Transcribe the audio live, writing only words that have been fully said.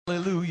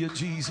Hallelujah,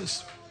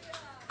 Jesus.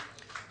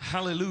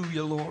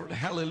 Hallelujah, Lord.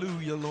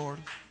 Hallelujah, Lord.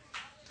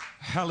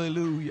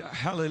 Hallelujah.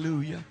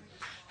 Hallelujah.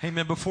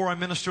 Amen. Before I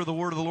minister the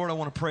word of the Lord, I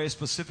want to pray a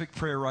specific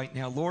prayer right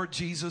now. Lord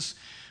Jesus,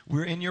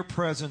 we're in your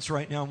presence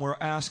right now, and we're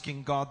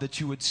asking, God,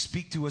 that you would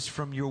speak to us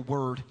from your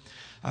word.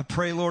 I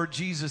pray, Lord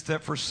Jesus,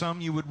 that for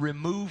some you would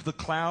remove the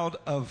cloud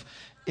of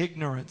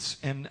ignorance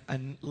and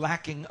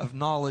lacking of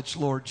knowledge,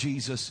 Lord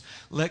Jesus.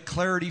 Let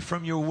clarity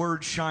from your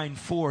word shine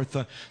forth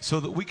so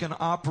that we can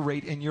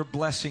operate in your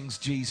blessings,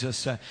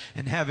 Jesus,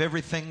 and have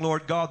everything,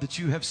 Lord God, that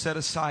you have set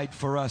aside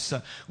for us.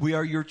 We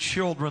are your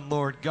children,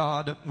 Lord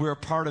God. We're a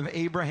part of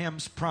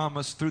Abraham's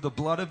promise through the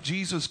blood of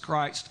Jesus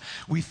Christ.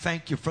 We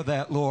thank you for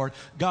that, Lord.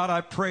 God,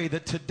 I pray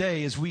that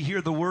today, as we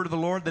hear the word of the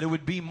Lord, that it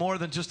would be more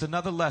than just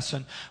another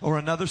lesson or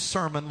another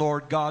sermon,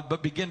 Lord God,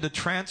 but begin to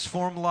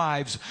transform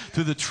lives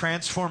through the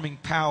transforming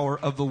power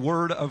of the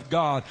Word of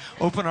God.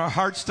 Open our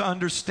hearts to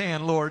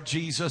understand, Lord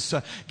Jesus.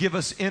 Give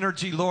us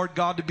energy, Lord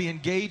God, to be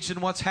engaged in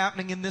what's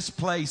happening in this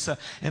place,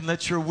 and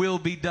let your will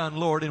be done,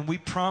 Lord. And we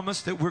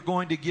promise that we're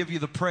going to give you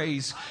the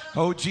praise.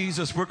 Oh,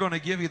 Jesus, we're going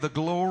to give you the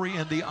glory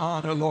and the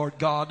honor, Lord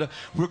God.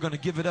 We're going to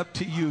give it up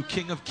to you,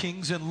 King of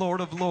Kings and Lord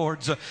of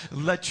Lords.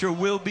 Let your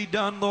will be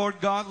done, Lord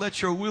God.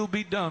 Let your will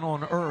be done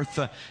on earth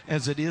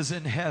as it is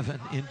in heaven,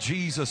 in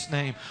Jesus'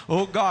 name.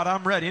 Oh, God,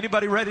 I'm ready.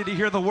 Anybody ready to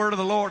hear the word of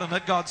the Lord and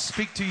let God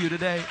speak to you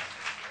today?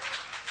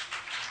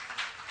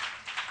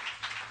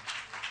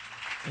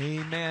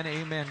 Amen,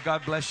 amen.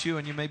 God bless you,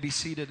 and you may be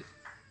seated. A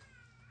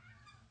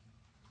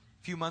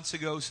few months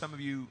ago, some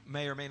of you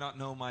may or may not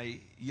know, my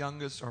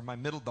youngest or my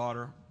middle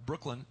daughter,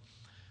 Brooklyn,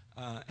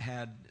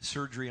 had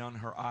surgery on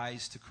her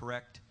eyes to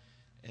correct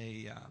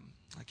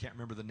I can't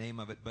remember the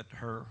name of it, but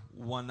her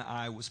one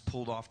eye was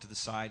pulled off to the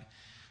side.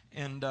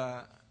 And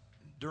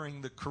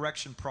during the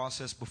correction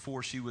process,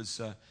 before she was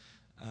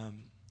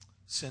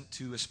sent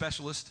to a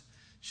specialist,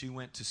 she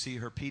went to see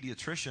her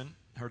pediatrician.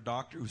 Her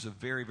doctor, who's a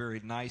very, very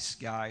nice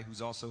guy,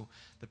 who's also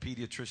the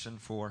pediatrician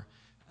for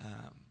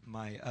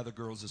my other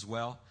girls as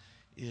well,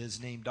 is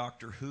named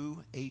Dr.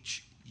 Hu,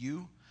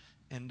 H-U.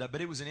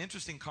 But it was an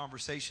interesting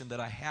conversation that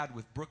I had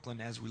with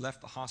Brooklyn as we left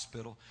the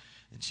hospital.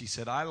 And she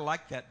said, "I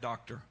like that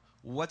doctor.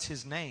 What's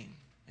his name?"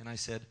 And I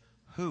said,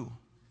 "Who?"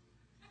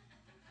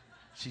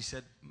 She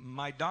said,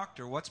 "My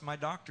doctor. What's my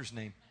doctor's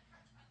name?"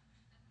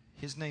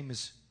 "His name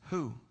is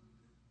Who."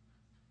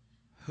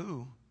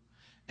 Who?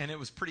 And it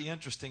was pretty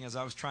interesting as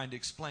I was trying to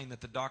explain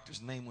that the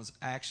doctor's name was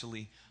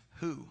actually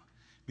Who,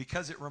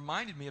 because it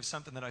reminded me of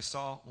something that I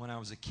saw when I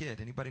was a kid.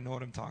 Anybody know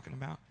what I'm talking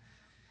about?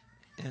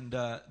 And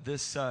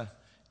this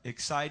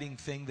exciting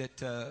thing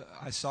that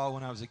I saw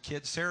when I was a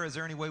kid. Sarah, is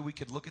there any way we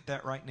could look at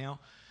that right now?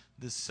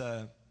 This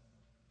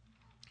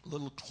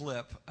little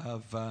clip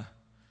of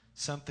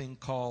something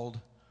called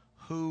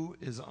Who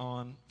is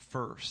on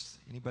First.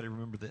 Anybody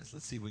remember this?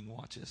 Let's see if we can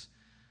watch this.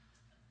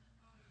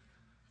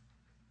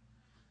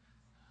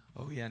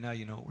 Oh, yeah, now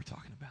you know what we're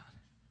talking about.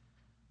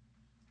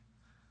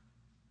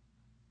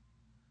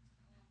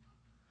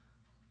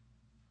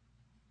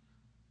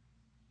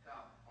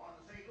 On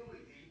the St.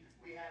 Louis team,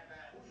 we have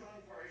who's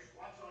on first,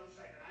 what's on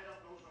second. I don't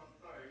know who's on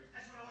third.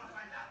 That's what I want to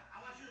find out. I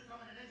want you to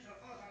come in and answer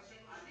the fellas on the St.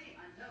 Louis team.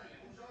 I'm telling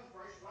you, who's on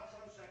first, what's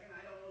on second.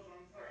 I don't know who's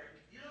on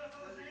third. You know the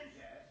fellas' names?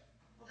 Yes.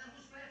 Well, then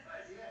who's playing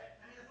first? Yeah.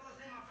 I mean, the fella's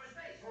name on first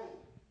base.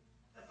 Who?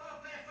 The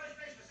fella playing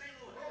first base for St.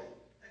 Louis. Who?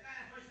 The guy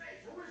on first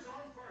base. Who is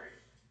on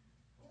first?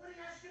 Well, what are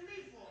you asking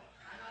me for?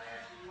 I'm not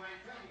asking you.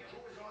 I'm telling you. Who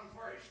is on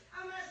first?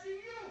 I'm asking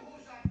you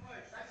who's on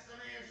first. That's the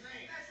man's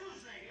name. That's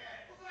whose name?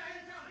 Yeah. Well, go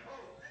ahead and tell me. Who?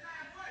 The guy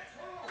on first.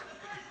 Who? The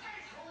first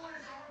base. Who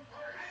is on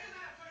first? Have you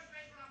got a first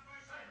baseman on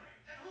first? Certainly.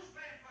 Then who's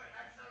playing first?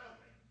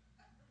 Absolutely.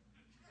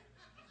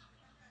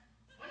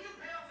 When you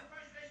pay off the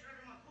first baseman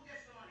every month, who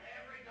gets the money?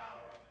 Every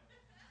dollar of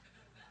it.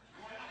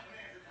 You want out the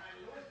man's time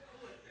to do it?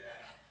 Do it.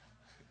 Yeah.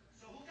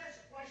 So who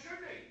gets it? Why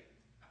shouldn't he?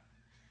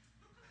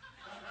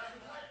 Sometimes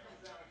his wife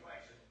comes down and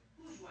collects it.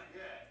 Whose wife?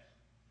 Yeah.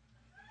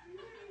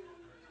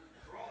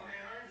 For all the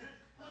man earns it?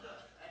 Who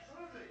does?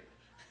 Absolutely.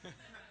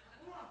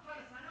 Well, I'm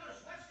trying to find out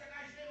is what's the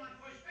guy's name on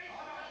first base?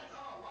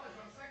 Oh, what is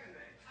on second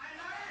base? I'm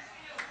not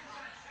asking you who's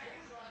on second.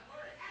 Who's on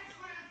first? That's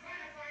what I'm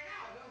trying to find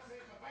out. Don't say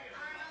it's a fight.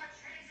 I'm not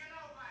changing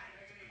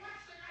nobody.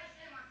 What's the guy's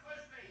name on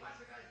first base? What's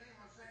the guy's name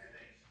on second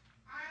base?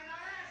 I'm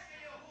not asking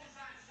you who's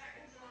on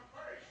second. Who's on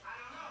first? I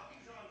don't know.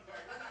 He's on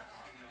third. We're not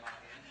talking about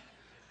him.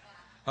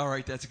 All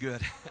right, that's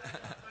good.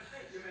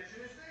 You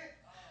mentioned his name.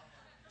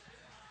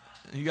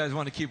 You guys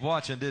want to keep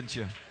watching, didn't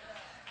you?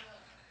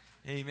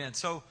 Amen.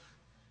 So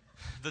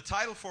the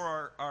title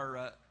for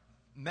our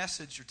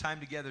message, or time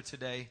together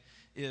today,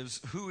 is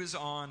Who is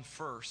on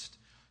First?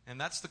 And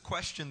that's the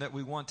question that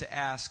we want to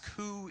ask.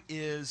 Who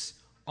is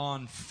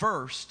on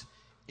first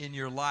in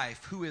your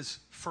life? Who is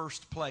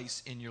first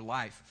place in your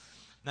life?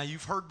 Now,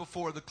 you've heard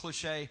before the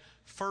cliche,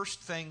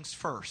 first things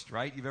first,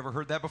 right? You've ever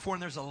heard that before?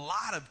 And there's a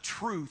lot of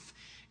truth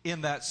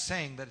in that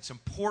saying that it's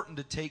important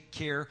to take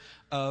care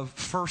of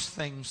first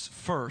things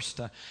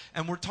first.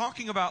 And we're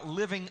talking about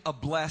living a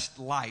blessed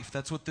life.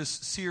 That's what this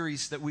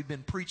series that we've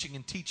been preaching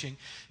and teaching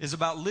is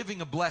about,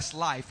 living a blessed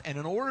life. And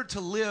in order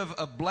to live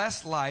a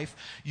blessed life,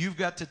 you've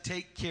got to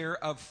take care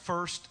of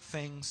first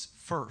things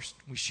first.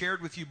 We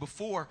shared with you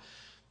before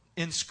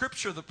in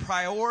Scripture the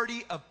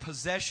priority of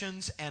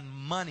possessions and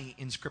money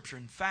in Scripture.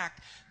 In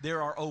fact,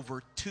 there are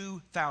over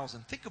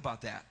 2,000. Think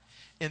about that.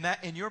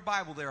 In your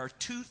Bible, there are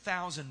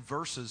 2,000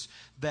 verses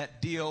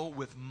that deal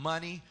with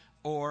money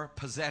or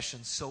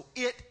possessions. So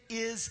it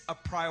is a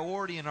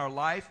priority in our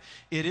life.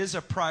 It is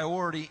a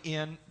priority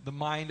in the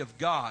mind of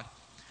God.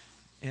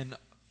 And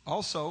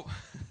also,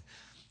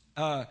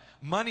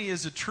 money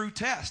is a true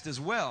test as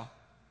well.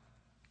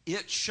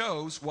 It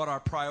shows what our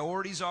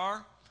priorities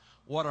are,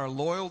 what our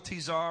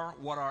loyalties are,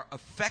 what our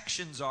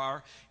affections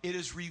are. It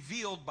is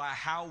revealed by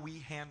how we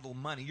handle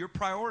money. Your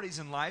priorities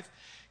in life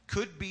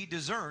could be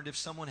discerned if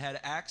someone had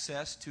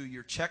access to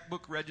your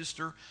checkbook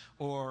register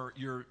or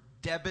your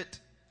debit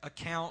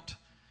account,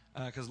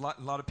 because a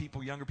lot of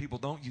people, younger people,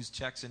 don't use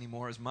checks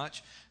anymore as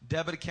much.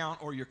 Debit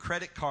account or your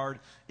credit card,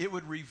 it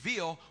would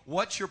reveal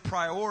what your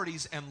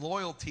priorities and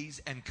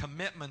loyalties and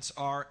commitments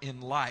are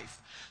in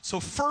life. So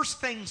first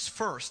things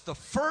first, the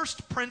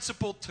first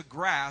principle to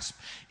grasp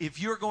if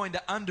you're going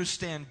to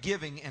understand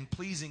giving and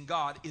pleasing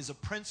God is a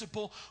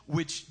principle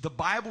which the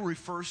Bible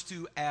refers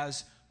to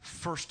as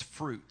first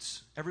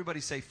fruits. Everybody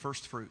say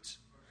first fruits.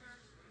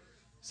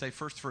 Say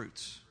first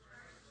fruits.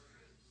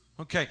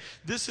 Okay,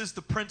 this is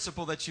the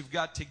principle that you've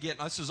got to get.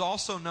 Now, this is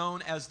also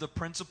known as the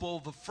principle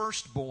of the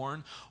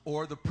firstborn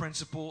or the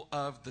principle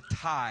of the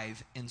tithe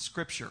in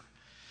Scripture.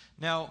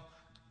 Now,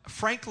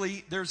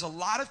 frankly, there's a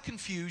lot of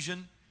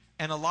confusion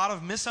and a lot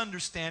of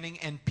misunderstanding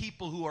and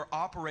people who are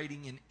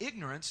operating in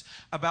ignorance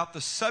about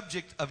the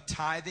subject of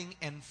tithing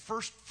and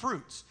first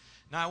fruits.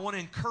 Now, I want to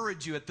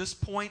encourage you at this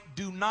point,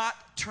 do not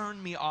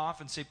turn me off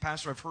and say,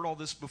 Pastor, I've heard all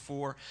this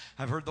before.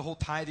 I've heard the whole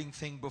tithing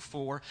thing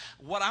before.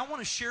 What I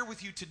want to share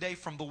with you today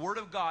from the Word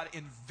of God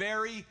in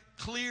very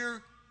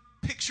clear,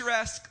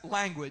 picturesque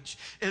language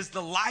is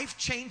the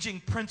life-changing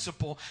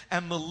principle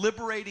and the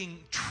liberating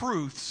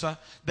truths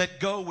that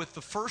go with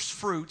the first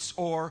fruits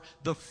or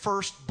the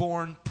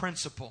firstborn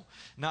principle.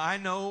 Now, I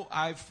know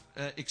I've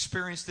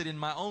experienced it in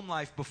my own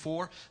life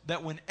before,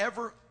 that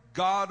whenever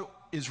God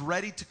is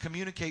ready to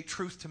communicate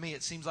truth to me,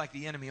 it seems like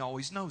the enemy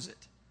always knows it.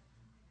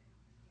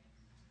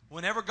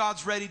 Whenever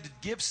God's ready to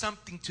give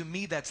something to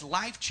me that's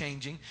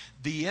life-changing,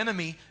 the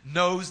enemy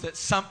knows that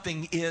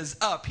something is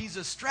up. He's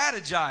a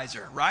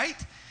strategizer, right?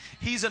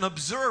 He's an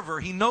observer.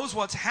 He knows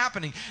what's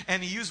happening.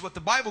 And he uses what the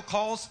Bible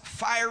calls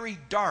fiery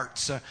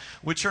darts,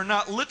 which are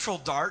not literal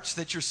darts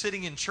that you're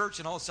sitting in church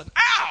and all of a sudden,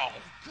 ow,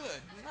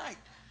 good night.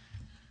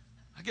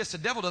 I guess the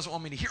devil doesn't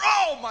want me to hear,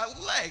 oh, my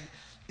leg.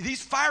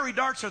 These fiery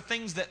darts are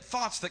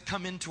thoughts that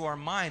come into our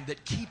mind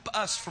that keep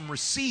us from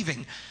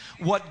receiving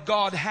what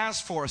God has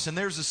for us. And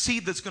there's a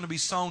seed that's going to be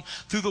sown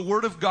through the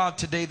Word of God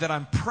today that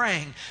I'm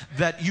praying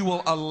that you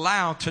will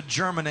allow to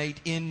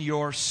germinate in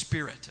your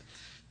spirit.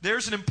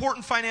 There's an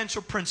important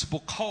financial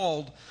principle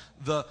called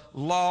the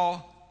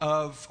law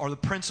of, or the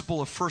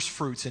principle of first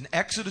fruits. In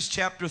Exodus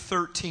chapter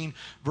 13,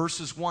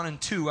 verses 1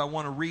 and 2, I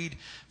want to read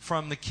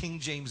from the King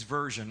James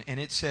Version. And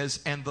it says,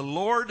 "And the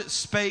Lord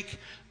spake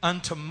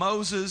unto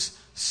Moses,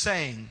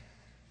 saying,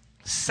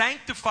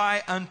 Sanctify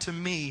unto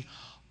me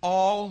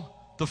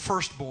all the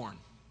firstborn.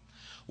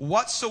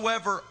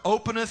 Whatsoever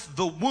openeth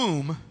the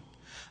womb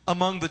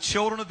among the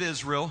children of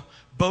Israel,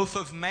 both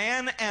of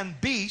man and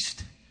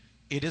beast,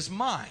 it is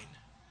mine."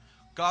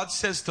 God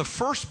says the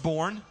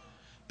firstborn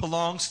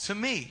belongs to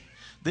me.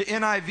 The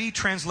NIV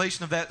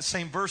translation of that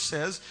same verse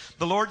says,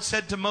 "The Lord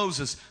said to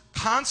Moses,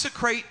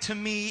 Consecrate to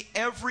me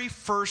every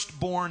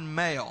firstborn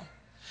male.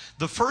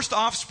 The first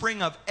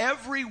offspring of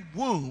every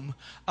womb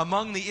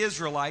among the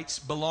Israelites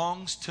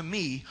belongs to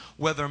me,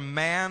 whether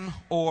man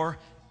or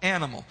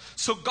animal."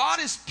 So God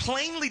is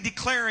plainly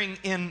declaring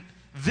in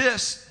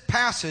this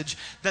passage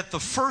that the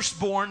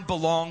firstborn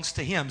belongs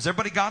to Him. Has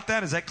everybody got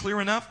that? Is that clear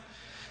enough?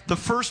 The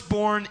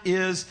firstborn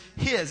is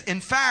His.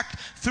 In fact,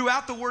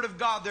 throughout the Word of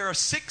God, there are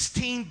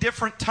 16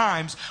 different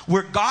times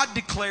where God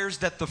declares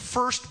that the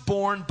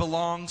firstborn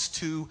belongs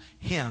to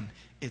Him.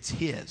 It's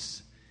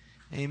His.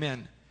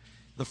 Amen.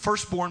 The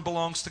firstborn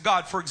belongs to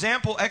God. For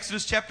example,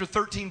 Exodus chapter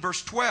 13,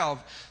 verse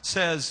 12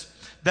 says,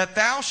 "That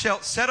thou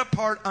shalt set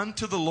apart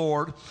unto the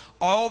Lord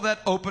all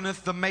that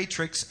openeth the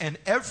matrix, and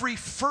every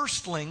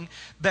firstling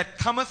that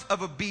cometh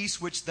of a beast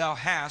which thou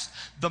hast,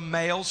 the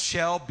males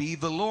shall be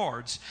the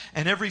Lord's.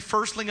 And every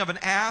firstling of an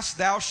ass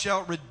thou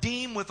shalt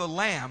redeem with a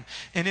lamb.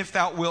 And if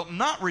thou wilt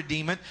not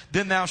redeem it,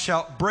 then thou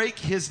shalt break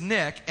his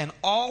neck. And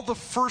all the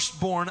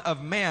firstborn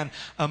of man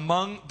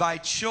among thy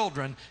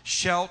children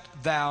shalt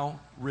thou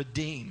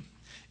redeem."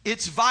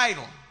 It's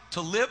vital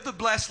to live the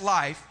blessed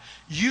life.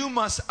 You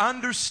must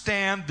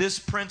understand this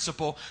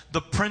principle, the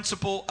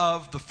principle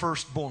of the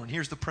firstborn.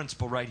 Here's the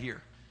principle right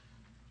here.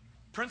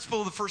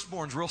 Principle of the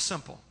firstborn is real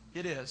simple.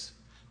 It is,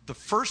 the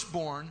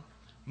firstborn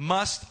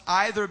must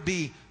either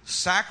be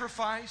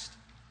sacrificed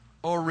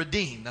or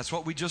redeemed. That's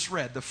what we just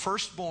read. The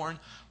firstborn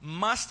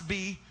must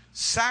be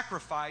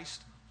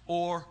sacrificed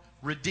or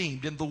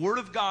redeemed. In the Word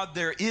of God,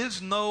 there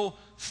is no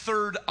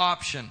third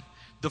option.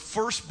 The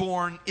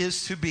firstborn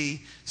is to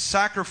be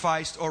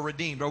sacrificed or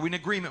redeemed. Are we in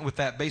agreement with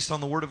that based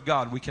on the Word of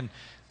God? We can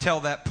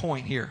tell that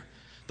point here.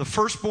 The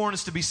firstborn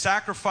is to be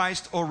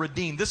sacrificed or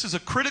redeemed. This is a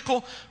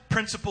critical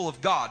principle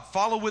of God.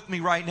 Follow with me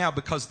right now,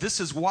 because this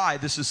is why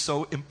this is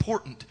so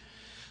important.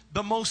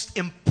 The most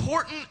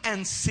important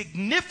and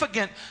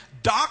significant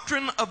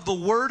doctrine of the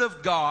Word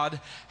of God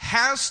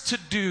has to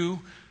do,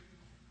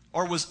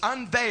 or was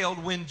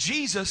unveiled, when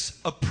Jesus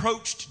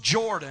approached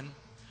Jordan,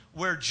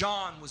 where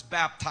John was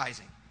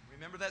baptizing.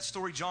 Remember that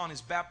story? John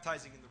is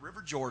baptizing in the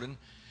River Jordan,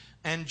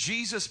 and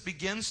Jesus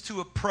begins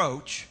to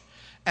approach.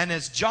 And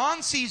as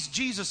John sees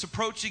Jesus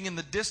approaching in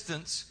the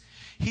distance,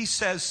 he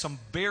says some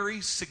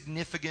very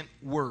significant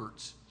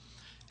words.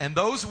 And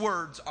those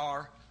words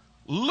are,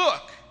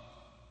 look,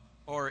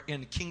 or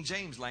in King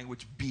James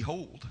language,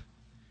 behold.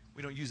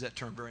 We don't use that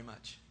term very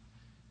much.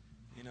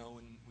 You know,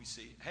 when we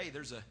see, hey,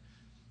 there's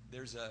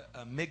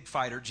a MiG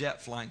fighter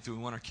jet flying through.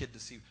 We want our kid to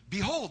see,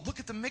 behold, look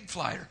at the MiG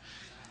fighter.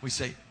 We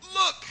say,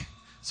 look.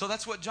 So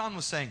that's what John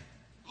was saying.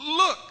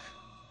 Look,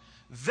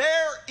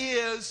 there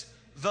is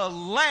the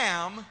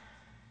Lamb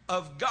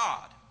of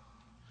God,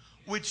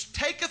 which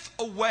taketh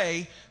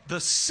away the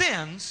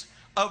sins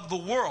of the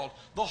world.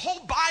 The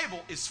whole Bible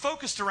is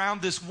focused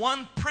around this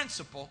one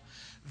principle,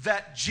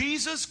 that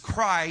Jesus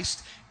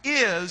Christ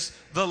is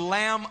the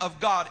Lamb of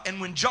God. And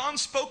when John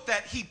spoke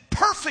that, he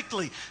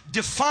perfectly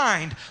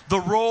defined the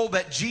role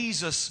that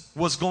Jesus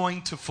was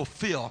going to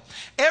fulfill.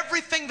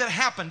 Everything that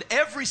happened,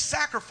 every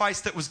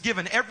sacrifice that was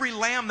given, every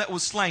lamb that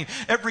was slain,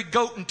 every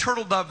goat and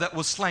turtle dove that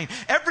was slain,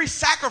 every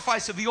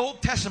sacrifice of the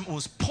Old Testament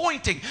was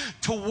pointing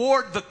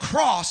toward the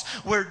cross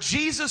where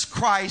Jesus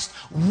Christ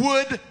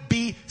would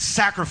be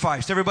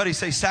sacrificed. Everybody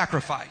say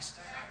sacrificed.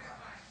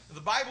 The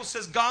Bible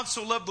says God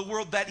so loved the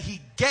world that he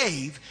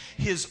gave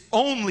his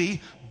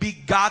only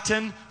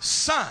begotten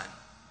Son.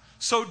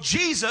 So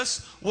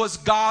Jesus was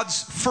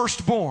God's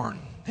firstborn.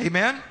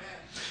 Amen?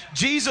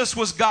 Jesus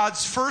was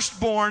God's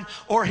firstborn,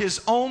 or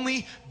his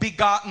only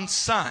begotten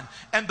Son.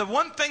 And the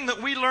one thing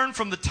that we learned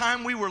from the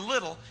time we were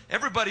little,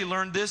 everybody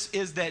learned this,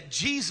 is that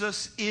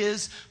Jesus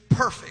is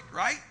perfect,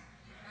 right?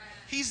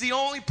 He's the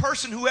only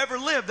person who ever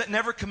lived that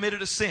never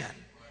committed a sin.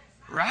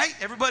 Right?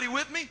 Everybody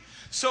with me?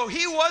 So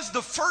he was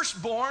the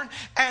firstborn,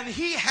 and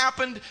he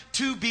happened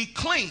to be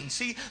clean.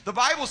 See, the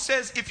Bible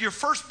says if your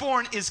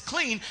firstborn is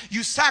clean,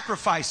 you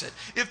sacrifice it.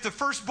 If the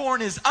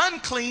firstborn is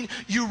unclean,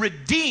 you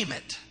redeem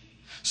it.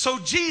 So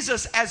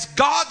Jesus, as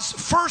God's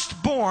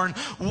firstborn,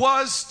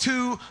 was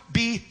to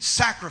be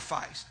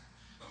sacrificed.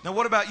 Now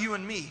what about you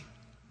and me?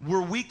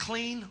 Were we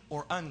clean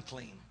or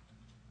unclean?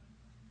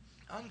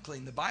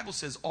 Unclean. The Bible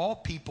says all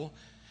people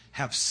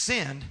have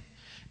sinned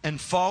and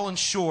fallen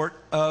short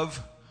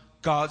of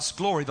God's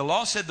glory. The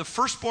law said the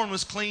firstborn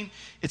was clean.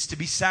 It's to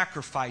be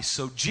sacrificed.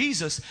 So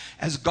Jesus,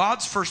 as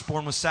God's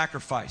firstborn, was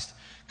sacrificed.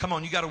 Come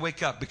on, you got to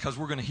wake up, because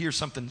we're going to hear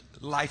something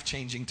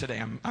life-changing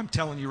today. I'm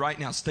telling you right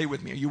now. Stay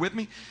with me. Are you with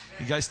me?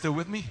 You guys still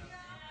with me?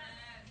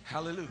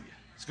 Hallelujah.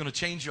 It's going to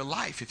change your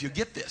life if you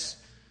get this.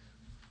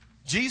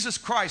 Jesus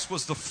Christ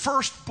was the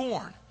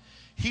firstborn.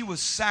 He was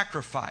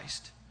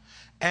sacrificed.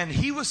 And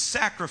he was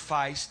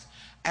sacrificed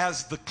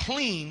as the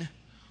clean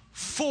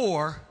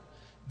for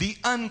the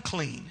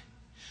unclean.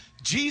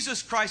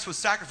 Jesus Christ was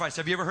sacrificed.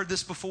 Have you ever heard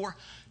this before?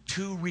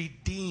 To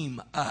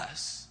redeem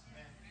us.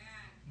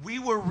 We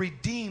were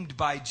redeemed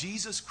by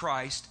Jesus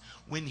Christ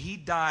when he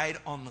died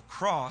on the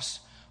cross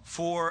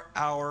for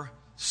our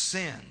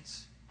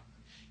sins.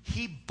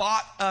 He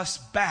bought us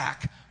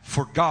back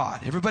for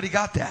God. Everybody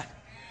got that?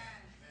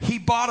 He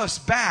bought us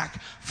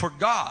back for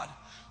God.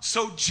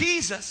 So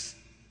Jesus,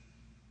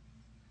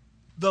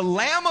 the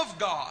Lamb of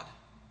God,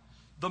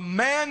 the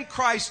man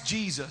Christ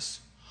Jesus,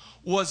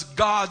 was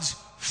God's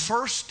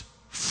first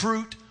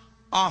fruit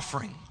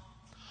offering,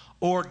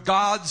 or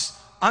God's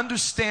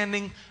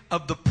understanding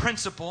of the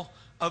principle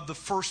of the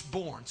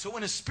firstborn. So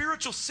in a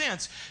spiritual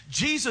sense,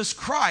 Jesus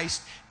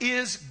Christ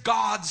is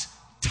God's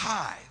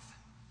tithe.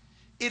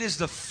 It is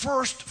the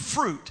first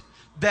fruit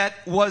that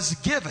was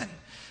given.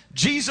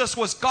 Jesus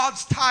was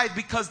God's tithe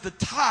because the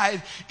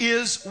tithe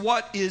is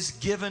what is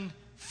given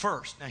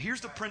first. Now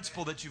here's the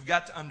principle that you've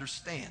got to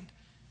understand,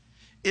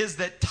 is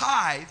that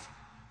tithe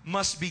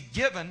must be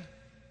given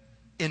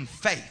in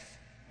faith.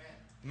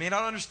 You may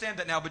not understand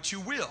that now, but you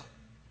will.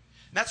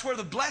 And that's where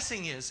the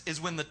blessing is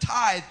when the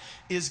tithe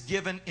is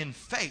given in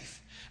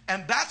faith.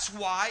 And that's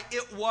why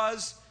it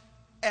was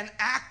an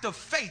act of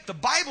faith. The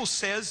Bible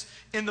says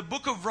in the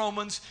book of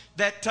Romans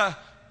that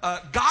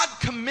God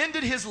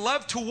commended his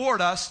love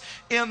toward us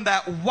in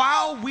that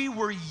while we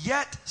were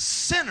yet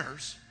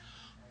sinners,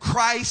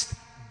 Christ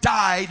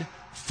died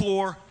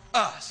for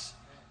us.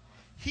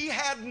 He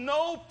had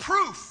no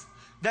proof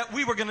that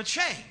we were going to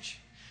change.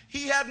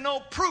 He had no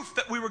proof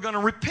that we were going to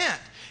repent.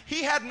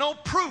 He had no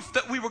proof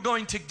that we were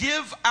going to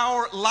give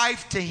our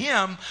life to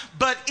Him.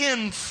 But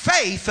in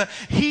faith,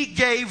 He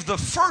gave the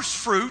first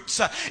fruits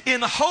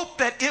in hope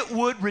that it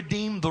would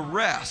redeem the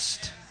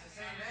rest.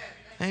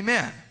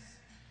 Amen.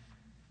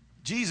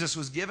 Jesus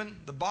was given,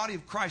 the body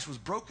of Christ was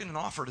broken and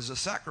offered as a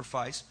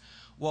sacrifice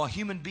while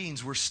human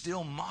beings were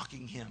still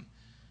mocking Him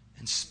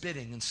and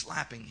spitting and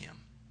slapping Him.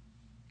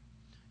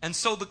 And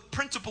so the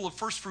principle of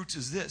first fruits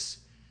is this.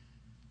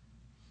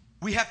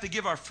 We have to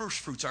give our first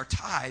fruits, our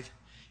tithe,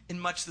 in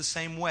much the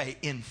same way,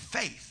 in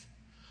faith,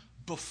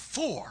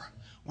 before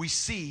we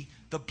see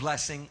the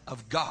blessing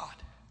of God.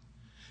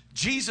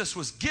 Jesus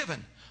was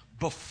given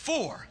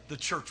before the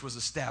church was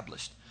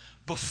established,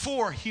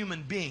 before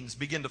human beings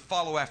begin to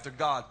follow after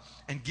God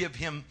and give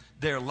Him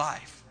their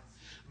life.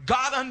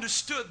 God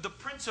understood the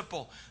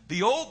principle,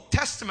 the Old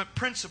Testament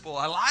principle,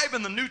 alive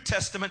in the New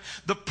Testament,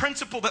 the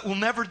principle that will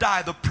never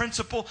die, the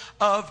principle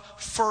of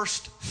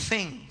first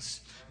things.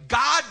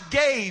 God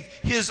gave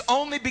His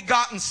only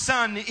begotten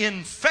Son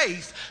in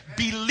faith,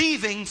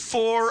 believing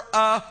for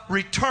a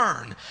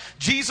return.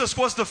 Jesus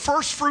was the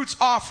first fruits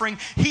offering.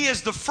 He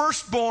is the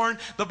firstborn.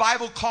 The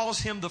Bible calls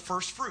Him the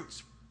first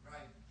fruits.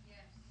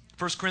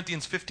 1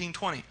 Corinthians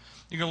 15:20.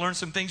 You're going to learn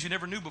some things you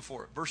never knew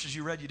before. Verses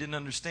you read you didn't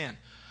understand.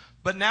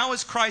 But now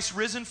is Christ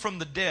risen from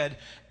the dead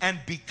and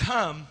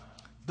become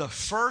the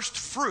first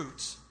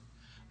fruits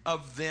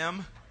of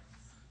them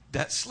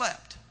that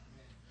slept.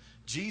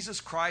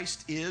 Jesus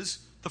Christ is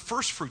the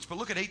first fruits. But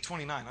look at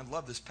 8:29. I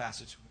love this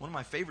passage. One of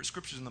my favorite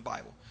scriptures in the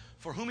Bible.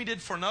 For whom He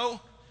did foreknow,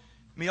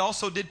 me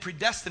also did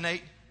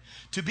predestinate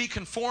to be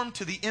conformed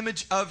to the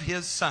image of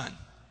His Son,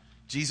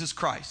 Jesus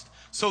Christ,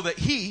 so that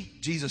He,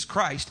 Jesus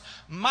Christ,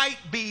 might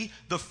be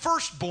the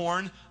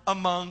firstborn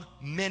among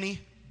many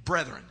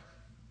brethren.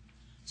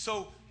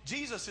 So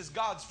Jesus is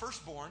God's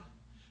firstborn,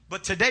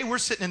 but today we're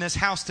sitting in this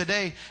house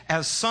today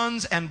as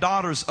sons and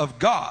daughters of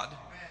God,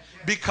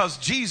 because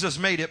Jesus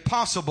made it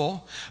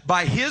possible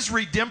by His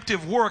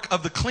redemptive work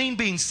of the clean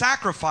being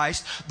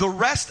sacrificed. The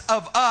rest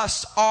of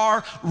us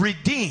are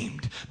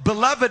redeemed.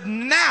 Beloved,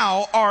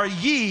 now are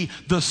ye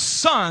the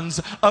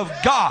sons of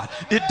God.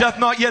 It doth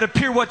not yet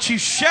appear what you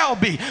shall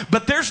be.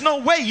 But there's no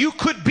way you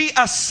could be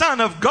a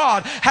son of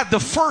God had the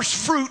first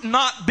fruit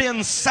not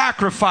been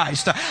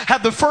sacrificed.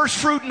 Had the first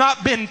fruit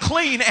not been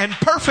clean and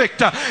perfect,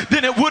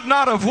 then it would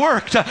not have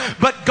worked.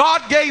 But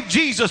God gave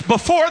Jesus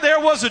before there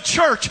was a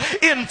church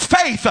in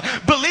faith,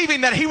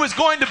 believing that He was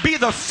going to be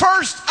the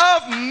first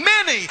of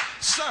many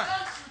sons.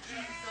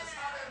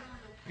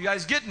 You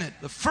guys getting it?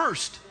 The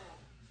first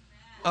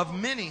of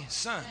many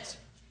sons.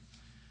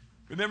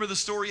 Remember the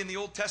story in the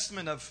Old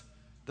Testament of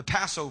the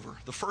Passover,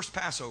 the first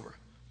Passover,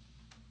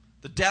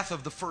 the death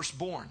of the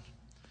firstborn.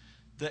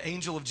 The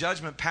angel of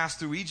judgment passed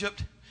through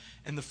Egypt,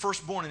 and the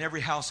firstborn in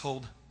every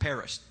household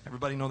perished.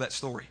 Everybody know that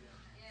story?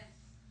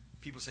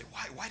 People say,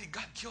 why did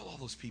God kill all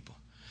those people?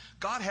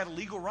 God had a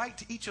legal right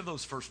to each of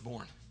those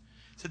firstborn.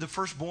 He said, the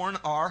firstborn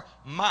are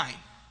mine.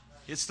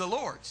 It's the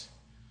Lord's.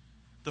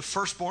 The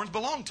firstborns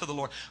belong to the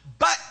Lord.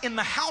 But in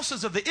the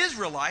houses of the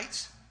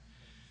Israelites,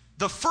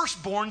 the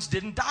firstborns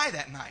didn't die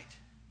that night.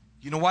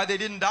 You know why they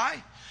didn't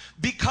die?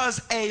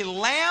 Because a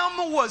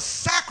lamb was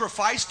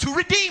sacrificed to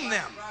redeem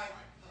them.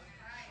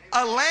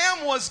 A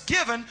lamb was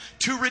given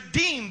to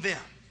redeem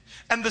them.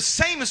 And the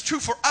same is true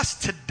for us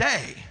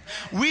today.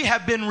 We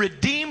have been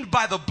redeemed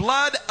by the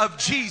blood of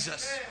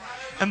Jesus.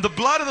 And the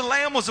blood of the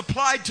lamb was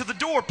applied to the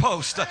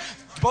doorpost,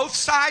 both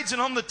sides and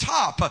on the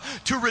top,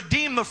 to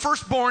redeem the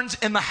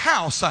firstborns in the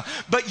house.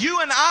 But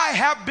you and I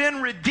have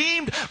been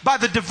redeemed by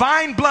the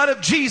divine blood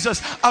of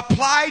Jesus,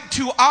 applied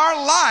to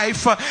our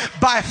life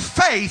by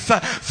faith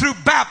through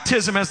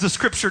baptism, as the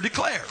scripture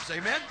declares.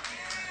 Amen?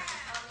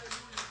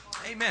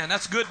 Amen.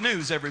 That's good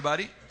news,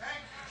 everybody.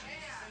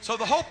 So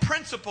the whole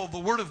principle of the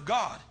Word of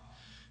God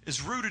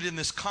is rooted in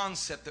this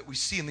concept that we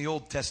see in the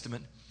Old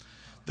Testament,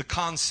 the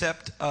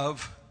concept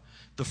of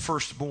the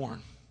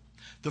firstborn.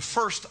 The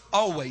first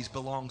always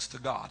belongs to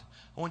God.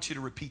 I want you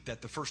to repeat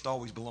that. The first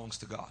always belongs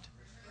to God.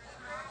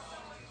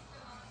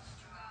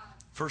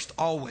 First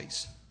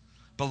always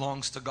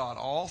belongs to God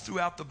all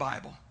throughout the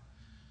Bible.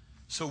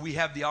 So we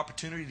have the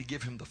opportunity to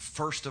give Him the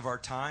first of our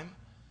time,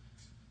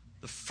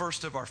 the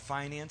first of our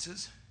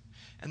finances.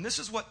 And this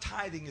is what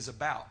tithing is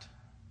about.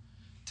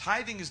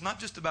 Tithing is not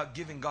just about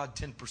giving God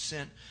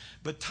 10%,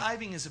 but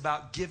tithing is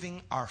about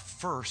giving our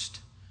first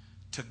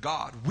to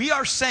God. We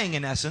are saying,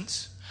 in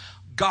essence,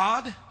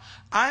 God,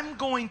 I'm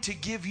going to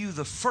give you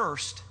the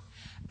first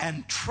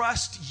and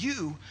trust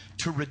you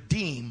to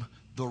redeem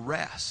the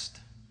rest.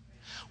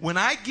 When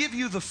I give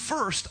you the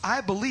first,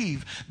 I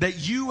believe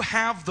that you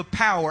have the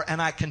power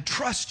and I can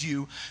trust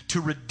you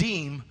to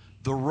redeem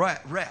the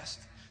rest.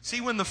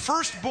 See, when the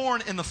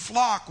firstborn in the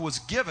flock was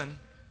given,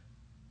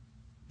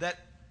 that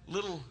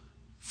little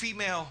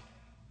female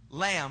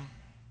lamb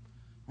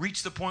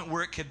reached the point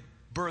where it could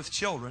birth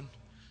children.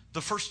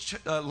 The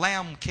first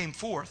lamb came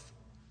forth.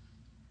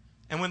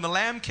 And when the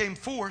lamb came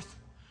forth,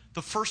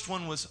 the first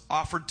one was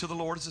offered to the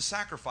Lord as a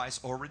sacrifice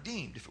or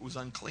redeemed if it was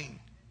unclean.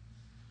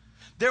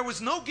 There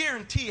was no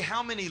guarantee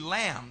how many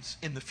lambs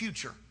in the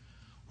future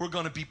were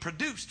going to be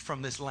produced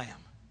from this lamb.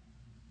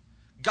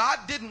 God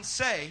didn't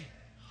say,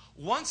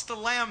 once the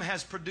lamb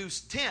has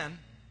produced 10,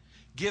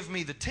 give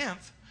me the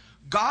 10th.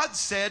 God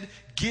said,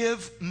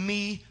 give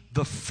me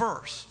the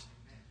first.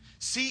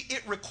 See,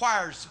 it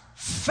requires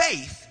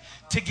faith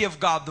to give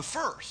God the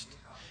first.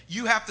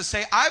 You have to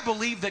say, I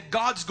believe that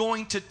God's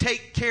going to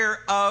take care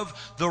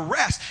of the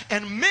rest.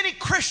 And many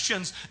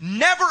Christians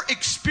never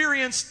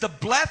experience the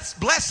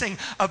blessing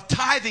of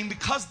tithing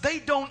because they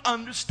don't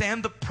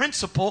understand the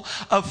principle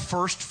of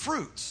first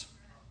fruits.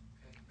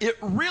 It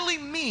really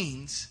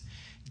means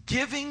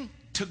giving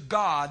to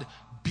God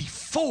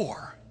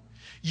before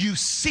you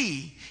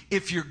see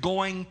if you're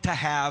going to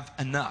have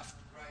enough.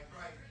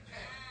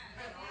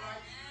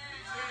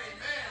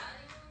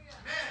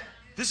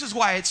 This is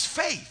why it's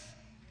faith.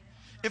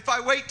 If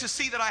I wait to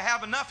see that I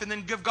have enough and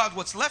then give God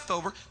what's left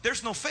over,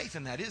 there's no faith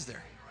in that, is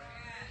there?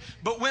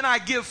 But when I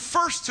give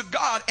first to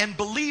God and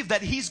believe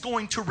that He's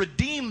going to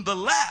redeem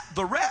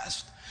the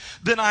rest,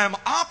 then I am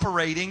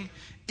operating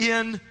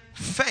in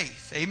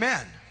faith.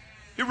 Amen.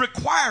 It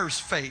requires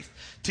faith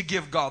to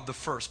give God the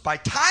first. By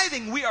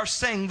tithing, we are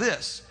saying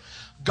this: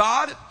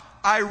 God,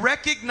 I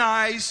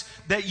recognize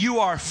that you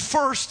are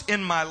first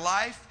in my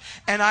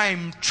life, and I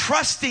am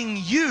trusting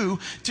you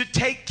to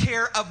take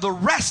care of the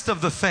rest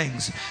of the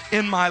things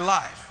in my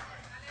life.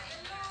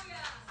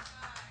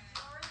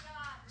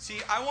 See,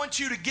 I want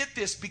you to get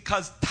this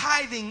because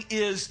tithing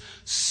is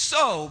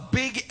so,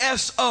 big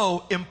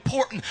S-O,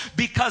 important,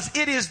 because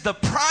it is the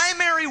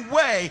primary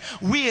way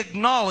we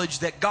acknowledge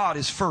that God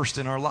is first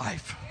in our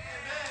life.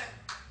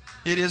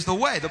 It is the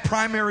way, the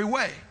primary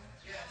way.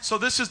 So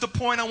this is the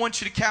point I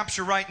want you to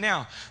capture right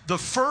now. The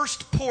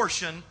first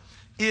portion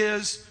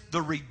is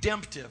the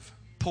redemptive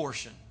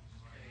portion.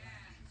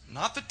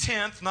 Not the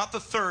 10th, not the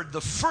 3rd.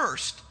 The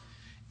first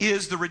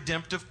is the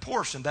redemptive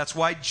portion. That's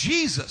why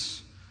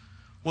Jesus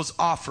was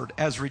offered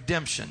as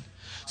redemption.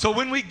 So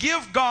when we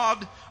give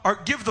God, or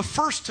give the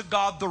first to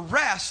God, the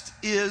rest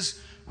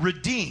is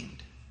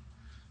redeemed.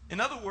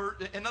 Another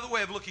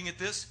way of looking at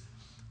this,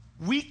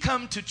 we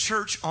come to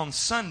church on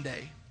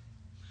Sunday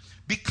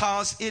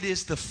because it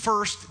is the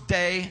first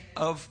day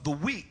of the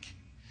week.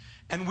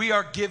 And we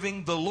are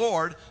giving the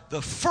Lord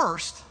the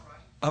first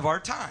of our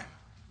time.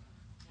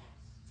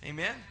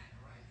 Amen?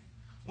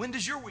 When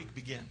does your week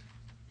begin?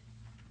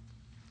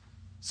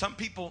 Some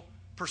people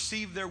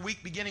perceive their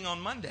week beginning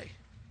on Monday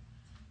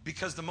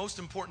because the most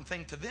important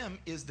thing to them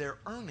is their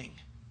earning.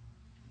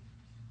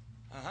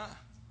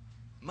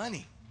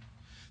 Money.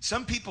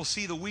 Some people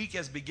see the week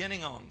as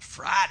beginning on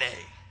Friday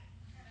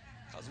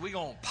because we're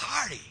going to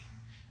party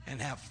and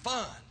have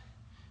fun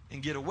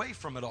and get away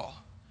from it all,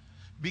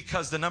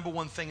 because the number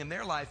one thing in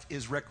their life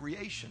is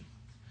recreation.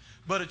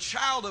 But a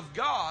child of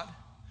God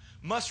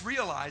must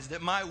realize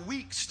that my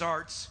week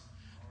starts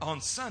on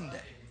Sunday,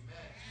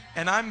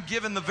 and I'm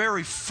giving the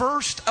very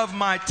first of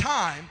my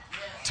time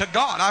to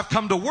God. I've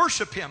come to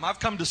worship Him. I've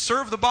come to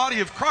serve the body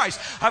of Christ.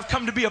 I've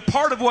come to be a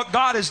part of what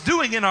God is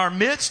doing in our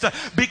midst,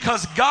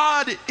 because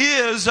God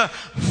is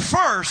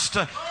first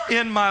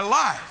in my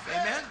life.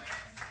 Amen?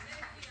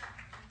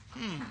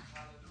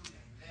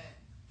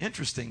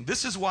 Interesting.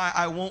 This is why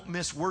I won't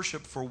miss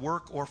worship for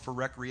work or for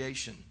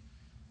recreation,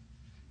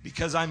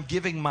 because I'm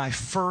giving my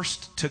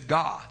first to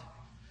God.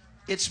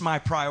 It's my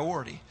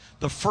priority.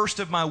 The first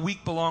of my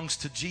week belongs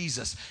to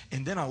Jesus,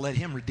 and then I'll let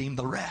Him redeem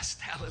the rest.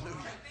 Hallelujah.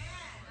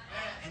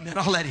 And then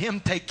I'll let Him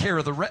take care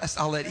of the rest.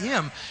 I'll let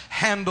Him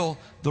handle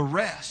the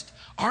rest.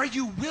 Are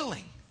you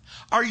willing?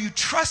 Are you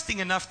trusting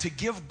enough to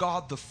give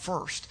God the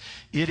first?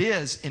 It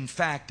is, in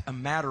fact, a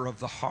matter of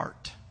the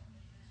heart.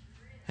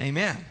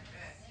 Amen.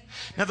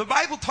 Now, the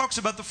Bible talks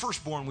about the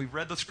firstborn. We've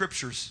read the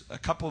scriptures, a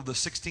couple of the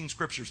 16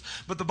 scriptures.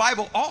 But the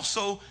Bible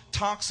also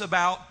talks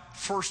about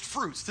first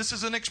fruits. This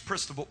is the next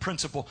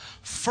principle.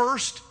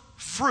 First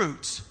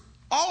fruits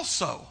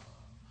also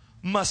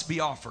must be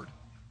offered.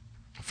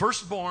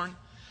 Firstborn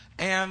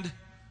and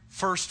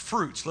first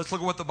fruits. Let's look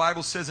at what the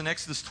Bible says in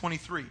Exodus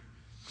 23.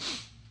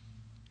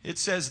 It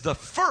says, the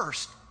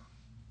first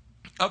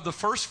of the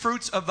first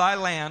fruits of thy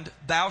land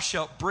thou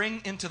shalt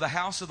bring into the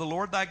house of the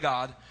Lord thy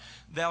God.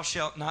 Thou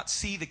shalt not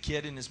see the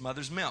kid in his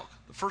mother's milk.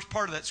 The first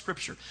part of that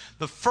scripture.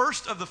 The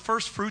first of the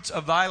first fruits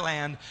of thy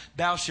land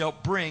thou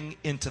shalt bring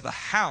into the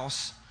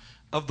house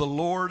of the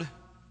Lord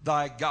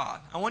thy God.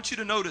 I want you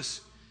to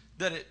notice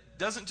that it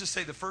doesn't just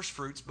say the first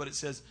fruits, but it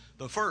says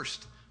the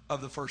first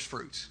of the first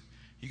fruits.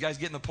 You guys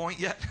getting the point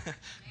yet?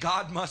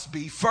 God must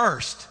be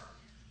first.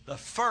 The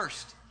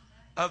first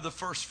of the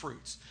first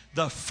fruits.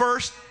 The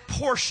first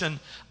portion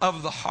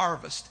of the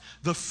harvest.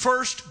 The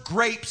first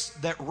grapes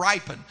that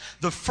ripen.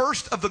 The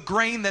first of the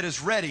grain that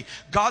is ready.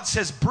 God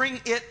says,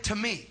 bring it to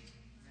me.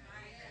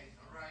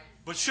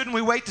 But shouldn't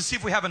we wait to see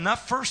if we have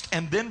enough first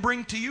and then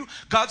bring to you?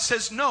 God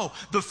says, no.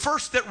 The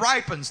first that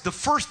ripens, the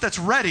first that's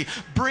ready,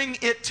 bring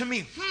it to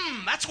me.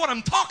 That's what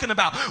I'm talking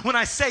about when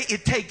I say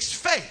it takes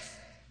faith.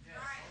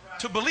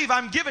 To believe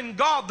I'm giving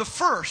God the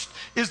first.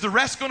 Is the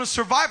rest going to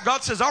survive?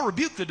 God says, I'll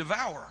rebuke the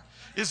devourer.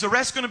 Is the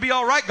rest going to be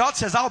all right? God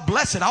says, I'll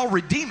bless it. I'll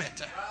redeem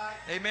it.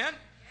 Amen.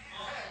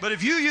 But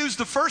if you use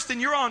the first, then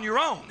you're on your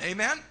own.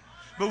 Amen.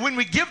 But when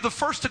we give the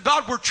first to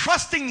God, we're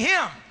trusting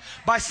Him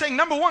by saying,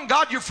 number one,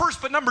 God, you're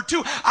first. But number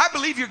two, I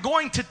believe you're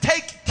going to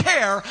take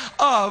care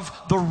of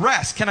the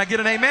rest. Can I get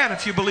an amen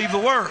if you believe the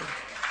word?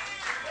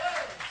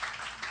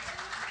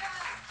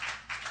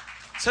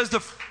 It says,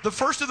 the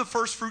first of the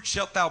first fruit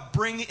shalt thou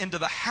bring into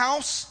the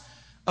house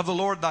of the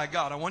Lord thy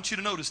God. I want you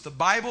to notice the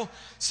Bible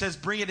says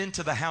bring it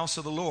into the house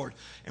of the Lord.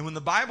 And when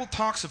the Bible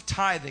talks of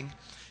tithing,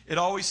 it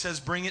always says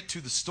bring it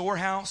to the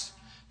storehouse,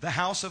 the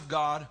house of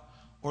God,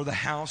 or the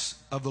house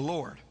of the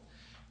Lord.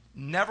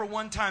 Never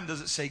one time does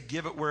it say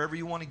give it wherever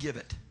you want to give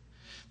it.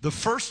 The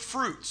first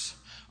fruits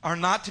are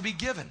not to be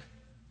given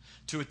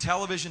to a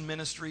television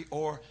ministry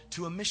or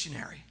to a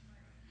missionary.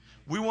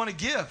 We want to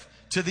give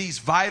to these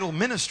vital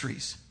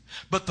ministries.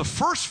 But the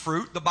first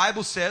fruit, the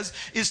Bible says,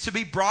 is to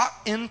be brought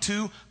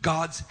into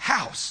God's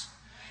house.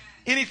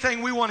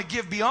 Anything we want to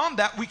give beyond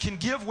that, we can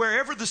give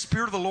wherever the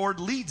Spirit of the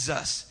Lord leads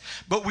us.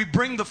 But we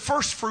bring the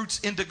first fruits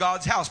into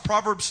God's house.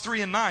 Proverbs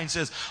 3:9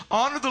 says,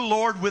 honor the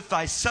Lord with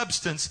thy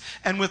substance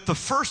and with the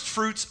first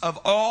fruits of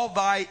all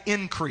thy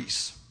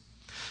increase.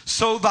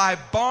 So thy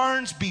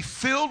barns be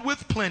filled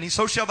with plenty,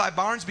 so shall thy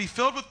barns be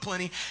filled with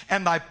plenty,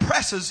 and thy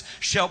presses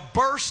shall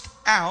burst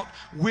out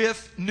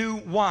with new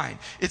wine.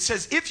 It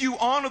says, if you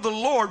honor the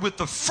Lord with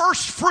the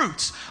first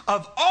fruits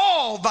of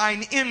all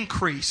thine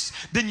increase,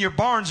 then your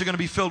barns are going to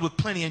be filled with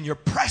plenty, and your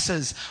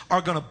presses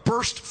are going to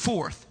burst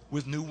forth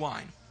with new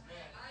wine.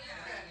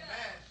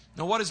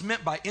 Now, what is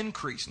meant by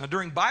increase? Now,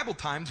 during Bible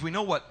times, we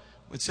know what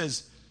it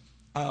says,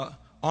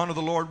 honor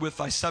the Lord with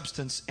thy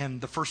substance and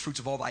the first fruits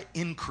of all thy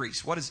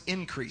increase. What is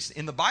increase?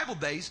 In the Bible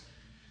days,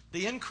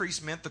 the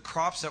increase meant the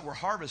crops that were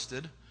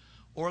harvested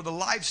or the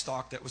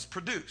livestock that was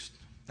produced.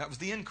 That was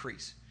the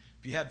increase.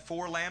 If you had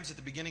 4 lambs at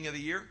the beginning of the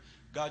year,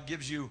 God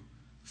gives you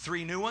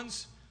 3 new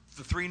ones.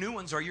 The 3 new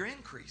ones are your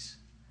increase.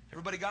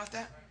 Everybody got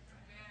that?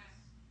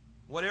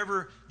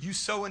 Whatever you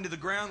sow into the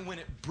ground when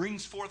it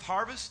brings forth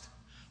harvest,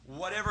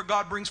 whatever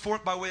God brings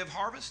forth by way of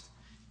harvest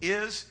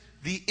is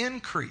the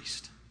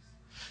increased.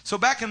 So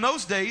back in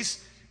those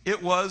days,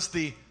 it was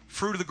the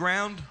fruit of the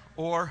ground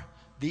or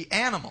the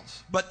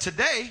animals. But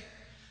today,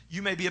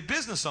 you may be a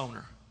business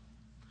owner,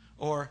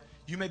 or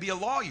you may be a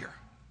lawyer,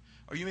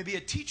 or you may be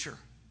a teacher,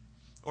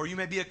 or you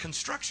may be a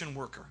construction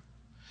worker.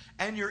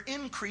 And your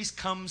increase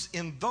comes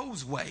in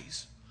those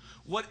ways.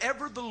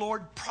 Whatever the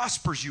Lord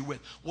prospers you with,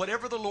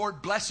 whatever the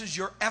Lord blesses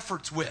your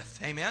efforts with.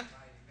 Amen?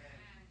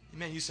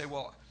 Amen. You say,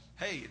 well,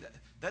 hey,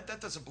 that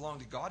doesn't belong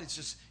to God.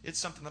 It's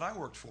something that I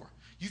worked for.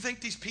 You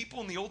think these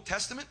people in the Old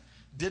Testament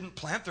didn't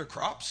plant their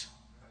crops?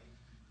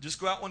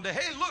 Just go out one day,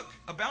 hey, look,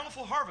 a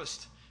bountiful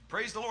harvest.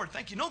 Praise the Lord.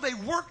 Thank you. No, they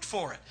worked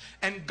for it.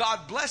 And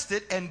God blessed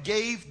it and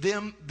gave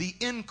them the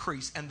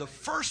increase and the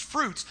first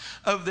fruits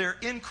of their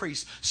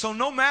increase. So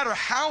no matter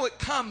how it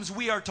comes,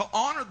 we are to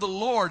honor the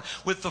Lord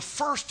with the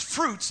first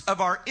fruits of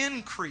our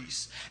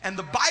increase. And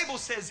the Bible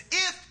says,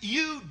 if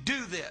you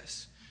do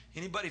this,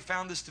 anybody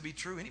found this to be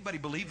true? Anybody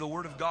believe the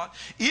word of God?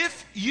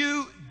 If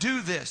you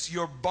do this,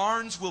 your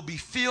barns will be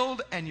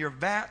filled and your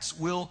vats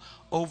will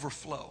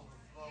overflow.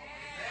 Amen.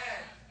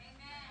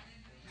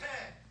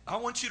 I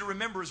want you to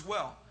remember as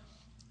well,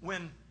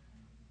 when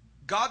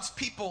God's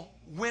people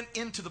went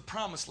into the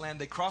promised land,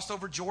 they crossed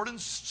over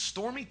Jordan's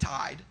stormy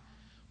tide,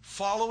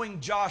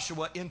 following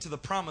Joshua into the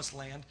promised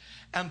land.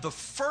 And the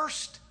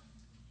first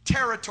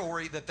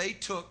territory that they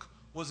took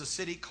was a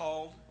city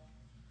called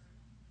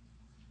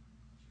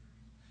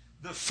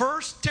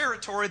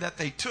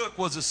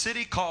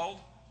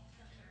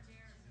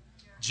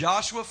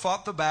Joshua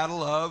fought the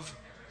battle of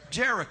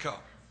Jericho.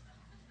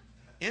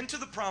 Into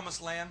the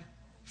promised land,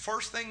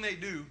 first thing they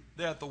do,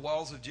 they're at the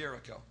walls of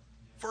Jericho.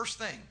 First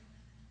thing.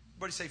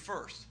 Everybody say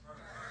first.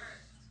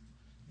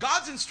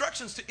 God's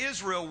instructions to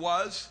Israel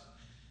was,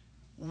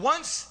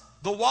 once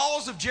the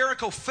walls of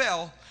Jericho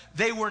fell,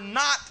 they were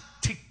not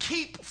to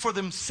keep for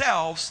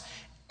themselves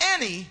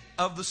any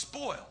of the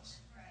spoils.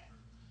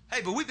 Hey,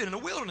 but we've been in the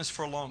wilderness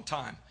for a long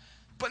time.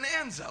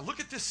 Bonanza.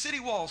 Look at this city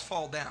walls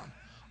fall down.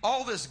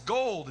 All this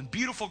gold and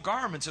beautiful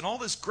garments and all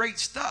this great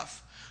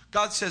stuff.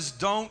 God says,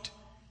 don't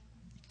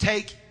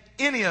take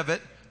any of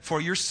it for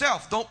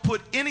yourself. Don't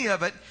put any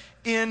of it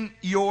in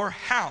your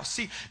house.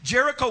 See,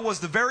 Jericho was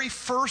the very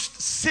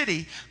first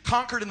city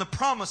conquered in the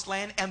promised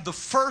land, and the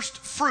first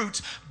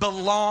fruits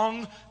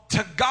belong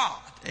to God.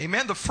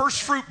 Amen. The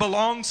first fruit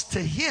belongs to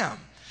Him.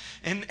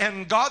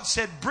 And God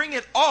said, bring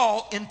it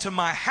all into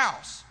my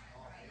house.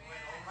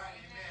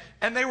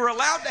 And they were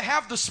allowed to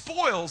have the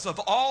spoils of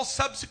all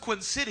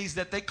subsequent cities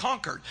that they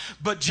conquered.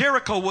 But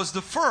Jericho was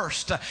the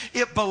first.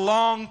 It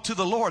belonged to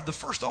the Lord. The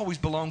first always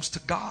belongs to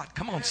God.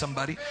 Come on,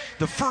 somebody.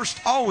 The first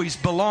always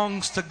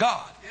belongs to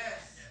God.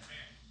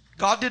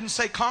 God didn't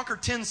say conquer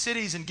 10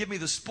 cities and give me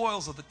the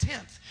spoils of the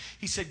 10th.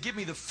 He said give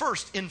me the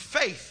first in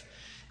faith.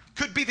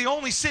 Could be the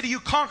only city you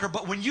conquer,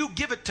 but when you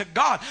give it to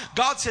God,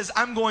 God says,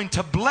 I'm going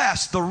to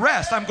bless the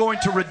rest. I'm going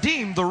to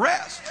redeem the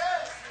rest.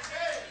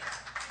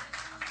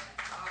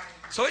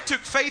 So it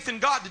took faith in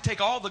God to take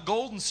all the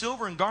gold and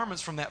silver and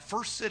garments from that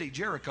first city,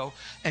 Jericho,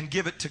 and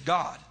give it to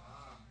God.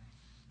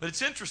 But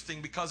it's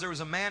interesting because there was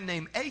a man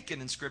named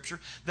Achan in Scripture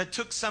that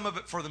took some of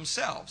it for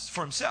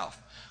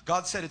himself.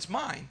 God said, it's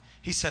mine.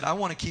 He said, I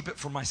want to keep it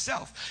for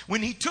myself.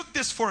 When he took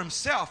this for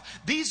himself,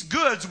 these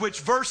goods,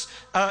 which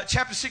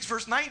chapter 6,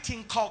 verse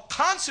 19, called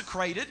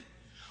consecrated,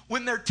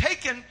 when they're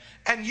taken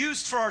and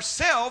used for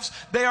ourselves,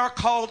 they are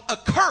called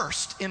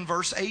accursed in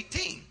verse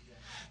 18.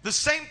 The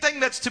same thing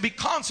that's to be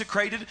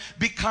consecrated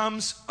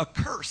becomes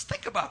accursed.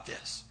 Think about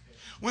this.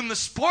 When the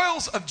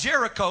spoils of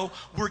Jericho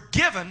were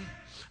given,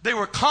 they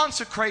were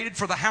consecrated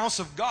for the house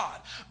of God.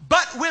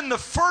 But when the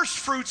first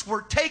fruits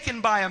were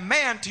taken by a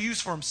man to use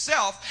for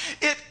himself,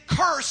 it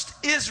cursed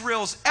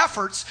Israel's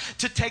efforts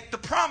to take the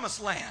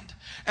promised land.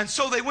 And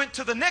so they went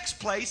to the next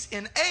place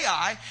in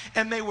Ai,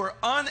 and they were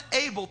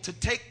unable to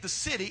take the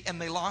city, and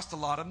they lost a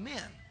lot of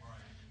men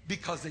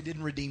because they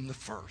didn't redeem the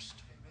first.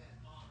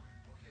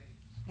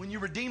 When you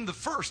redeem the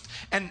first,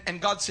 and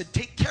God said,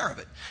 take care of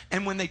it.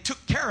 And when they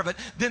took care of it,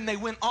 then they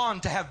went on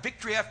to have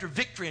victory after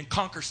victory and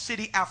conquer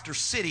city after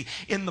city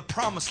in the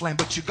promised land.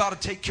 But you got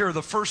to take care of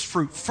the first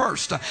fruit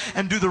first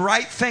and do the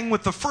right thing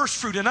with the first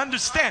fruit. And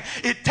understand,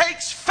 it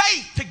takes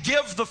faith to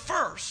give the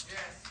first.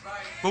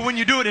 But when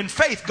you do it in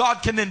faith,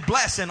 God can then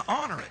bless and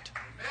honor it.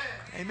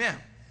 Amen.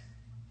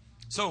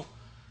 So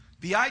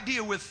the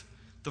idea with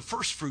the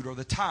first fruit or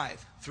the tithe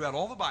throughout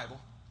all the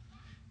Bible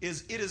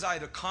is it is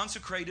either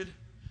consecrated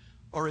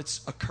or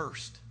it's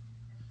accursed.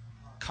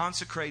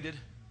 Consecrated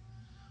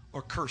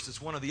or cursed.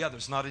 It's one or the other.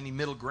 It's not any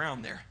middle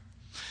ground there.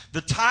 The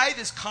tithe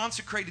is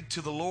consecrated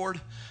to the Lord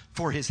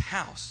for His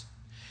house.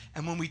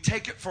 And when we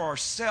take it for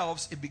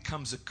ourselves, it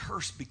becomes a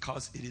curse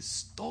because it is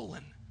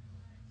stolen.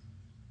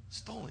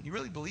 Stolen. You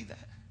really believe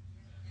that?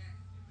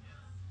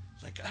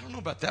 Like, I don't know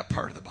about that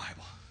part of the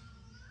Bible.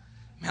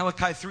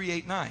 Malachi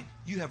 3:8-9.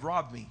 You have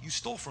robbed me. You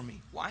stole from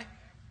me. Why?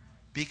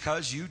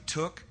 Because you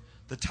took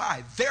the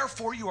tithe.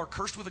 Therefore, you are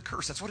cursed with a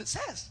curse. That's what it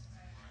says.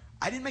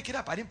 I didn't make it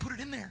up. I didn't put it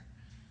in there.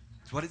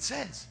 That's what it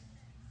says.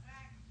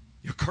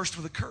 You're cursed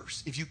with a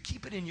curse. If you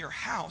keep it in your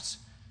house,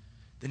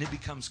 then it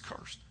becomes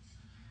cursed.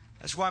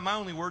 That's why my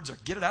only words are,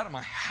 get it out of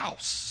my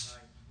house.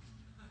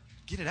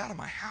 Get it out of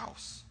my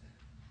house.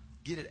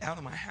 Get it out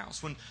of my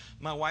house. When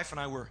my wife and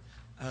I were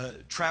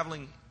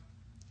traveling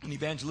in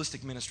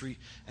evangelistic ministry,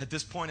 at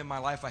this point in my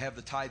life, I have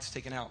the tithes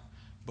taken out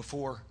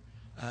before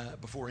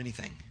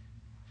anything.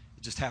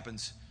 It just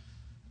happens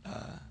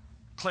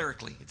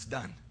clerically. It's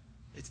done.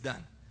 It's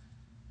done.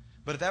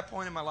 But at that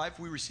point in my life,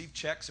 we received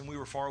checks and we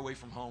were far away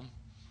from home.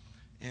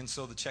 And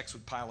so the checks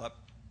would pile up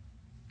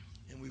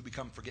and we would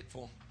become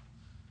forgetful.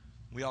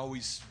 We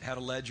always had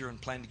a ledger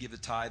and planned to give the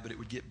tithe, but it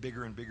would get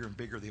bigger and bigger and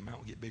bigger. The amount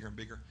would get bigger and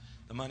bigger.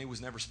 The money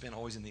was never spent,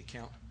 always in the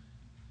account.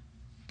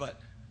 But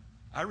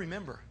I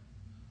remember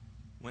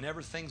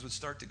whenever things would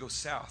start to go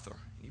south, or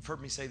you've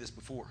heard me say this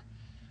before,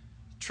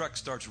 truck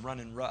starts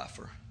running rough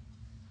or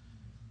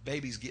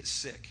babies get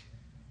sick.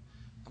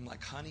 I'm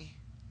like, honey,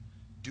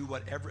 do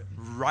whatever.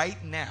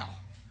 Right now,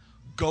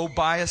 go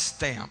buy a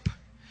stamp,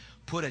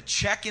 put a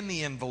check in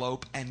the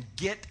envelope, and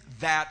get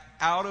that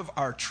out of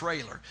our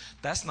trailer.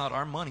 That's not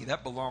our money.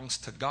 That belongs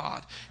to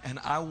God. And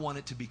I want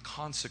it to be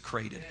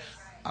consecrated.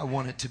 I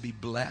want it to be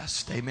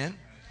blessed. Amen?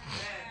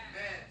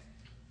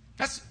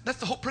 That's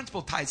the whole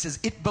principle of tithe. It says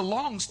it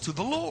belongs to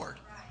the Lord.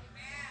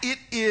 It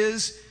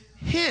is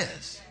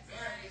His.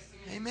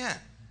 Amen.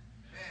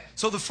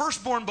 So the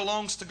firstborn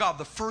belongs to God.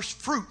 The first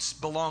fruits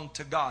belong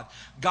to God.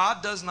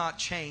 God does not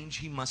change.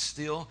 He must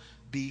still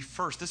be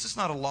first. This is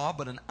not a law,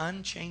 but an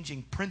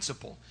unchanging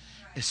principle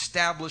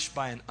established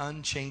by an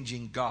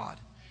unchanging God.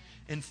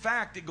 In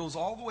fact, it goes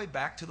all the way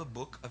back to the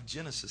book of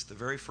Genesis, the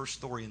very first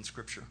story in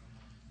Scripture.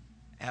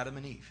 Adam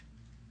and Eve.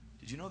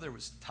 Did you know there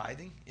was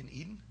tithing in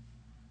Eden?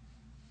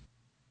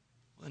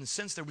 Well, in a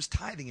sense, there was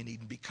tithing in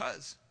Eden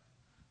because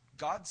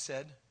God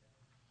said,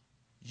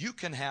 you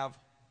can have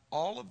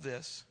all of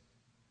this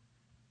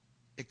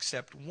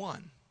except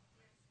one.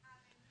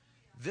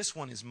 This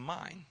one is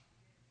mine.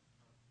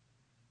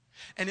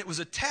 And it was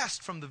a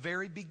test from the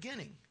very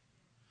beginning.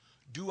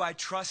 Do I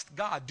trust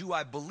God? Do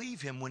I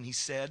believe Him when He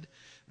said,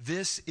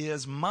 this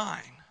is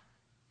mine?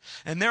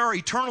 And there are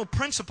eternal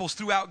principles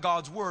throughout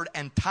God's Word,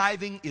 and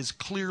tithing is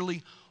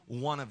clearly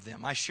one of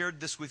them. I shared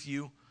this with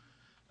you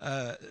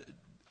at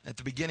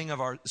the beginning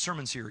of our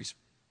sermon series.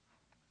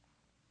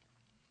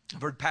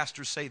 I've heard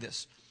pastors say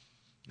this.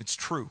 It's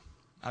true.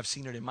 I've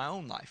seen it in my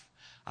own life.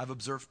 I've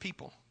observed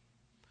people.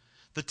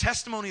 The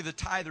testimony of the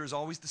tither is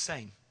always the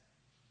same.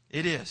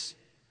 It is,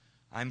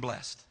 I'm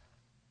blessed.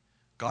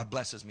 God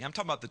blesses me. I'm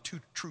talking about the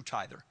true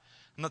tither.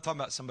 I'm not talking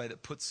about somebody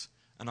that puts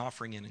an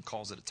offering in and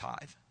calls it a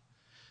tithe.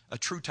 A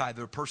true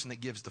tither, a person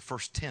that gives the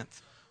first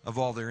tenth of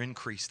all their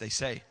increase. They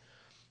say,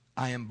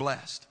 I am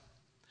blessed.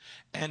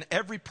 And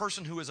every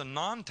person who is a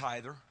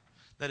non-tither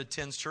that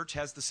attends church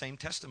has the same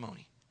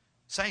testimony.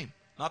 Same.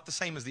 Not the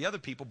same as the other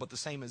people, but the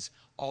same as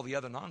all the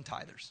other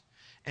non-tithers.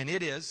 And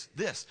it is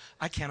this: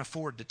 I can't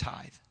afford to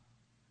tithe.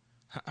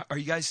 Are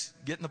you guys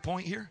getting the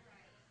point here?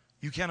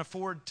 You can't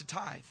afford to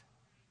tithe.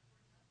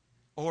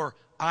 or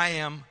I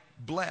am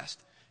blessed.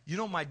 You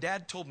know, my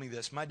dad told me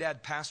this. My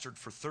dad pastored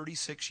for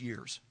 36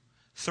 years.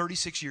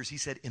 36 years. He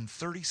said in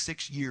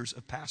 36 years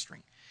of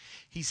pastoring,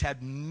 he's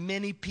had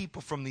many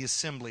people from the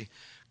assembly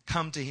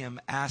come to him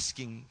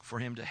asking for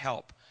him to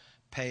help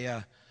pay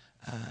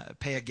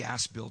a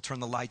gas bill, turn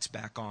the lights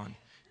back on,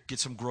 get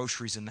some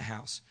groceries in the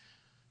house.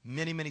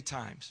 Many, many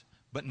times.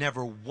 But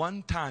never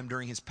one time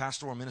during his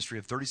pastoral ministry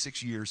of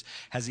 36 years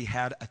has he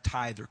had a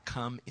tither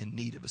come in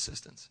need of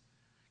assistance.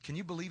 Can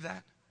you believe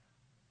that?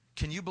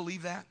 Can you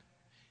believe that?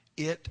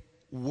 It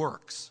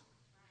works.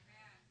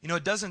 You know,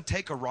 it doesn't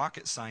take a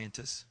rocket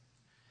scientist.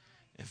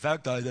 In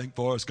fact, I think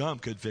Forrest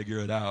Gump could figure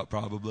it out,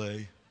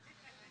 probably.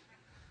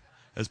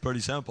 It's pretty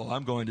simple.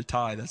 I'm going to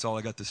tithe. That's all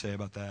I got to say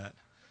about that.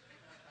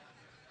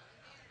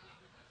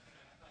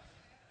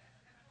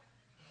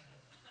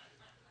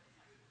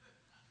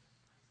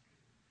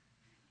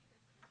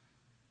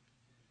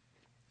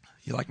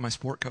 You like my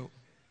sport coat?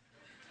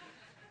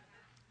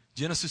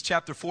 Genesis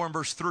chapter 4 and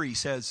verse 3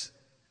 says,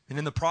 and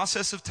in the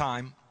process of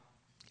time,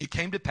 it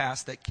came to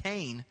pass that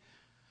Cain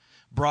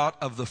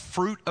brought of the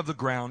fruit of the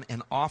ground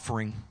an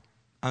offering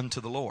unto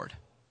the Lord.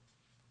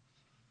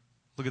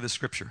 Look at this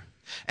scripture.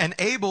 And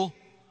Abel,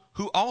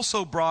 who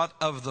also brought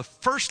of the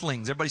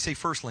firstlings, everybody say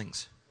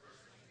firstlings.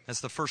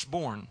 That's the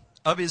firstborn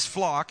of his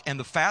flock and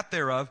the fat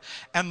thereof.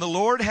 And the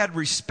Lord had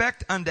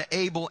respect unto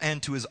Abel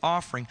and to his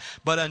offering,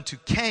 but unto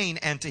Cain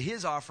and to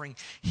his offering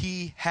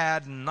he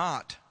had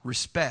not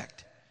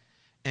respect.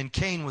 And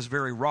Cain was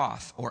very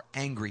wroth or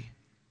angry,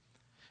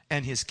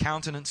 and his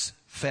countenance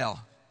fell.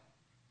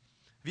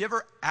 Have you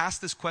ever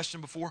asked this question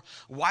before?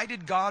 Why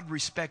did God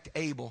respect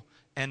Abel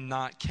and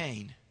not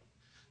Cain?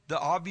 The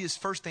obvious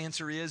first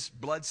answer is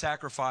blood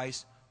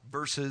sacrifice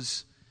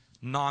versus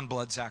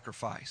non-blood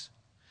sacrifice.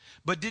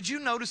 But did you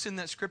notice in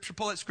that scripture,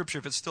 pull that scripture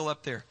if it's still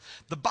up there,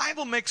 the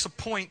Bible makes a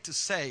point to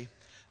say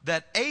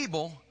that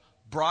Abel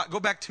brought, go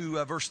back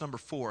to verse number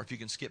 4 if you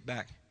can skip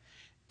back.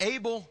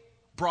 Abel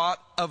brought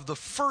of the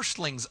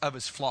firstlings of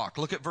his flock.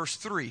 Look at verse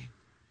 3.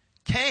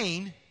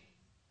 Cain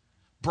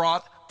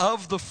brought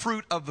of the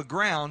fruit of the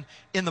ground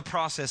in the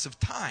process of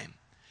time.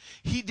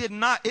 He did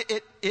not,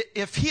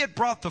 if he had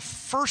brought the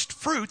first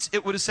fruits,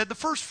 it would have said the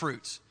first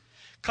fruits.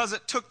 Because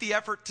it took the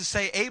effort to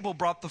say Abel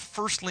brought the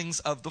firstlings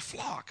of the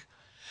flock.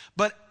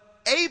 But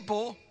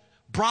Abel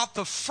brought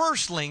the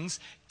firstlings.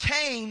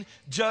 Cain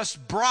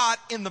just brought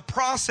in the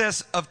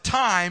process of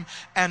time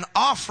an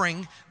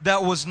offering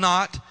that was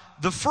not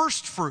the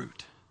first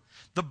fruit.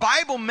 The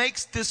Bible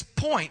makes this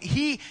point.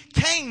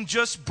 Cain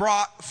just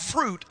brought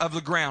fruit of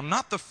the ground,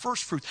 not the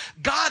first fruit.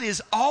 God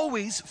is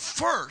always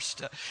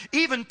first.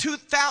 Even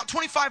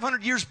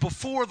 2,500 years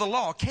before the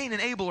law, Cain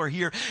and Abel are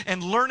here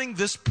and learning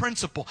this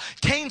principle.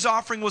 Cain's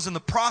offering was in the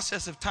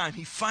process of time.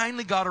 He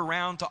finally got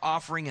around to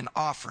offering an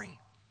offering.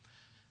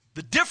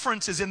 The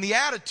difference is in the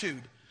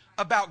attitude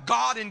about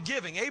God and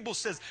giving. Abel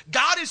says,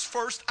 God is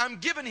first. I'm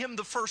giving him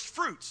the first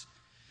fruits.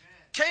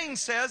 Cain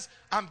says,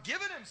 I'm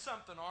giving him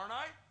something, aren't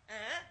I?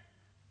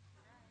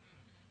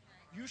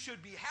 You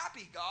should be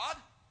happy, God.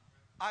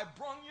 I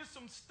brung you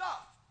some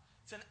stuff.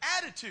 It's an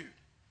attitude.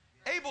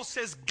 Abel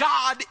says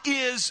God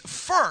is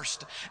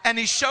first, and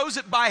he shows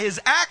it by his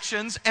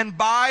actions and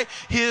by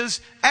his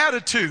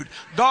attitude.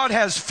 God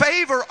has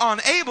favor on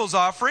Abel's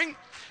offering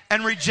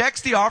and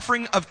rejects the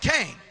offering of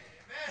Cain.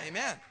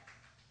 Amen.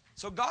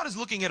 So God is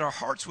looking at our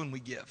hearts when we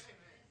give.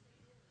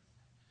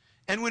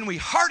 And when we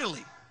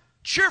heartily,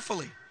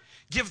 cheerfully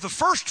give the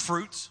first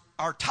fruits,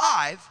 our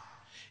tithe,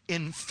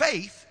 in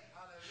faith,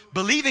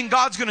 believing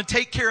God's going to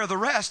take care of the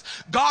rest,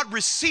 God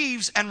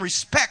receives and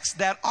respects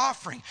that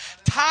offering.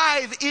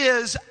 Tithe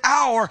is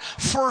our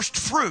first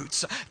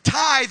fruits.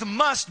 Tithe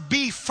must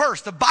be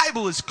first. The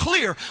Bible is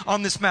clear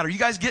on this matter. You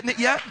guys getting it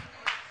yet?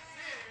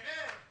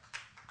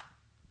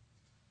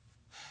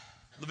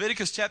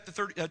 Leviticus chapter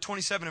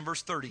 27 and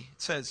verse 30, it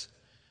says,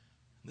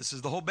 this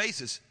is the whole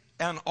basis,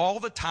 and all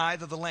the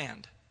tithe of the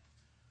land,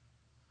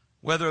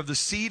 whether of the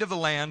seed of the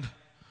land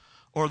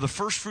or the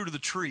first fruit of the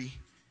tree,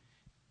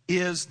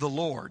 is the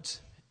Lord's.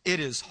 It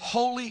is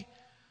holy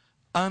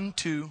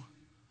unto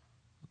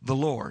the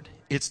Lord.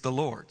 It's the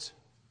Lord's.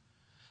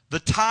 The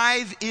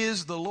tithe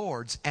is the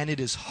Lord's, and it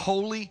is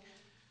holy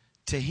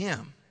to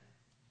him.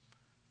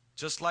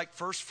 Just like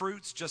first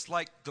fruits, just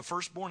like the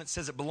firstborn, it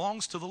says it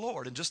belongs to the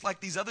Lord. And just like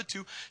these other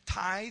two,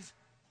 tithe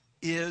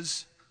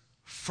is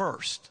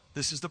first.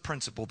 This is the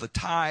principle. The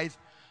tithe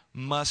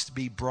must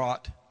be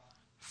brought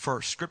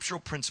first. Scriptural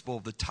principle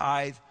of the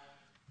tithe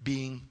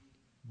being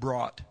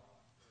brought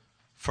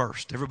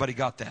first. Everybody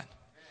got that?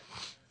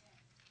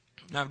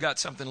 Now I've got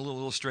something, a little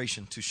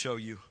illustration to show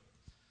you.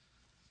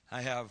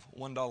 I have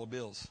 $1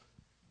 bills.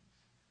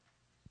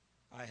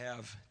 I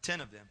have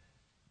 10 of them.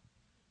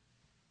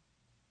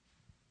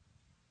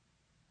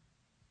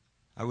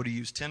 I would have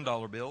used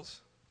 $10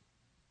 bills,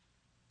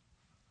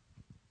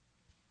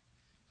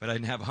 but I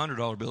didn't have a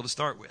 $100 bill to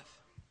start with.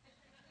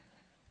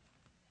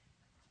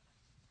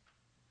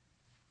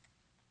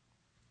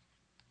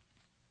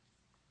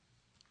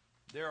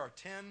 There are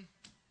 $10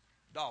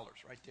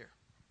 right there.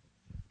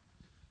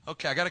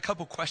 Okay, I got a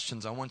couple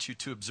questions I want you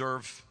to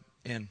observe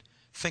and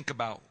think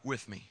about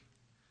with me.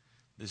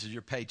 This is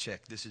your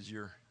paycheck. This is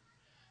your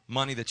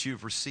money that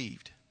you've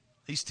received.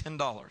 These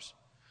 $10.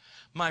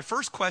 My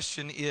first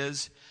question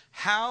is,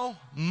 how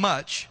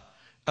much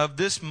of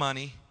this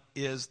money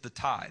is the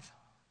tithe?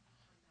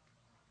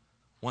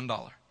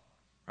 $1,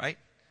 right?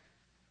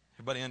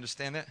 Everybody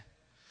understand that?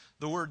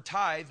 The word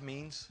tithe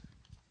means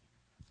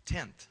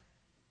tenth.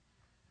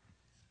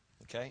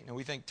 Okay? Now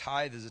we think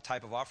tithe is a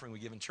type of offering we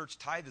give in church.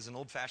 Tithe is an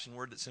old-fashioned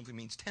word that simply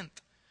means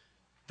tenth.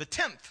 The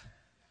tenth,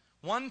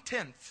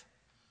 1/10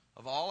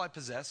 of all I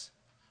possess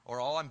or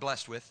all I'm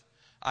blessed with,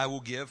 I will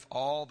give.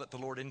 All that the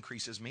Lord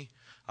increases me,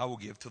 I will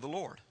give to the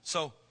Lord.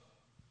 So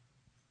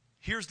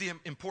here's the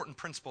important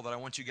principle that I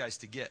want you guys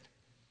to get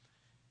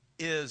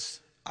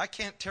is I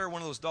can't tear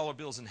one of those dollar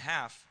bills in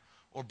half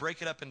or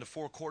break it up into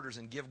 4 quarters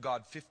and give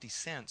God 50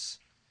 cents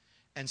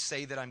and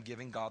say that I'm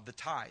giving God the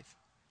tithe.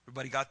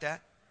 Everybody got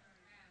that?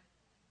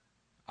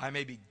 I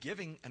may be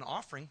giving an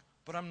offering,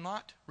 but I'm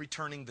not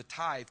returning the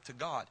tithe to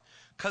God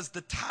because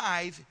the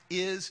tithe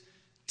is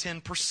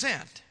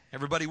 10%.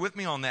 Everybody with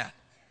me on that?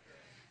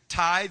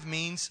 Tithe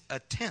means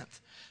 1/10.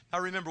 I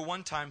remember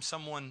one time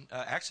someone,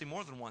 actually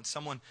more than once,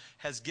 someone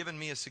has given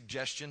me a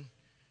suggestion,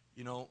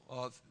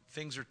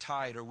 things are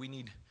tight or we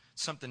need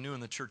something new in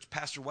the church.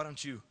 Pastor, why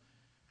don't you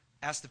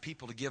ask the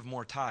people to give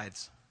more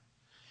tithes?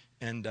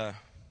 And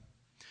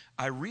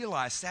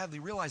I sadly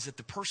realized that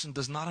the person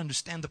does not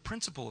understand the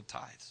principle of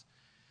tithes.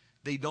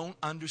 They don't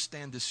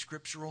understand the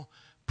scriptural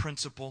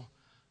principle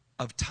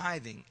of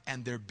tithing,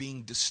 and they're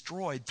being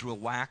destroyed through a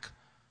lack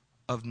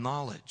of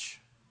knowledge.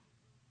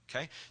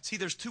 Okay? See,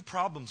 there's 2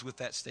 problems with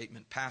that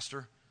statement.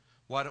 Pastor,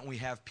 why don't we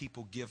have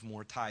people give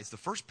more tithes? The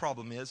first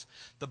problem is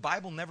the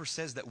Bible never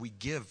says that we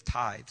give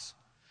tithes.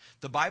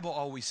 The Bible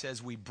always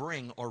says we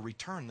bring or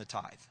return the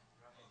tithe.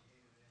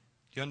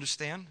 Do you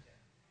understand?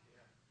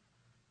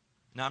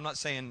 Now, I'm not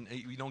saying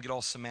you don't get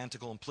all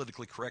semantical and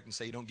politically correct and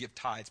say you don't give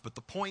tithes, but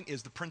the point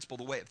is the principle,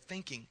 the way of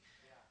thinking.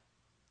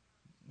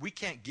 We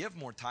can't give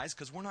more tithes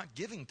because we're not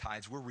giving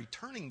tithes. We're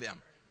returning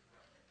them.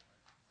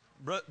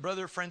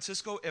 Brother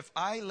Francisco, if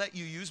I let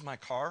you use my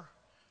car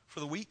for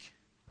the week,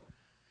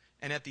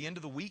 and at the end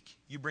of the week,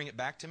 you bring it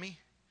back to me,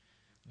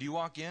 do you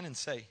walk in and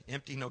say,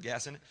 empty, no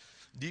gas in it?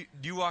 Do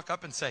you walk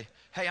up and say,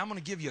 hey, I'm going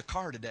to give you a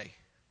car today?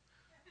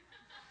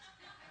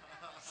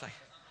 It's like,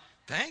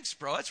 thanks,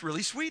 bro. That's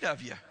really sweet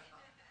of you.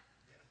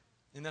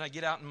 And then I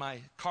get out in my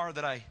car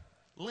that I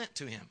lent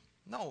to him.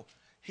 No,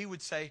 he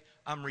would say,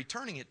 I'm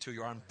returning it to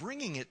you, or I'm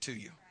bringing it to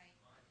you.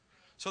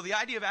 So the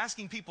idea of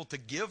asking people to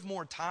give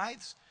more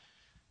tithes,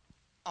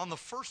 on the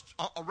first,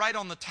 right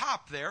on the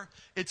top there,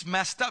 it's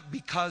messed up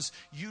because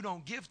you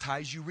don't give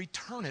tithes, you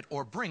return it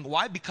or bring.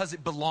 Why? Because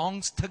it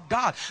belongs to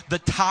God. The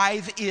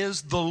tithe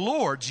is the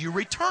Lord's. You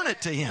return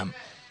it to Him.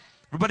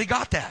 Everybody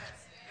got that?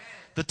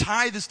 The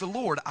tithe is the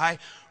Lord. I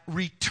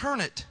return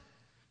it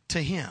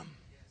to Him.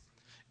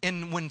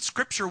 And when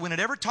Scripture, when it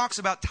ever talks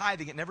about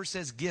tithing, it never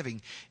says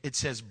giving. It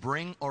says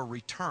bring or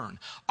return.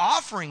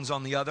 Offerings,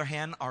 on the other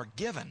hand, are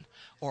given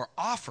or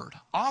offered.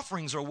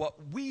 Offerings are what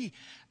it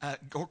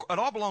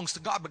all belongs to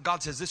God, but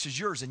God says this is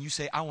yours. And you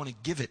say, I want to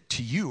give it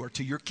to you or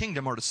to your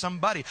kingdom or to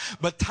somebody.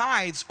 But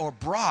tithes are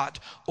brought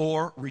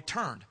or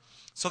returned.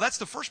 So that's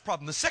the first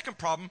problem. The second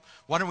problem,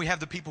 why don't we have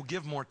the people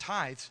give more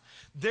tithes?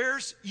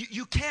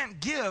 You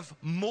can't give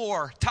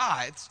more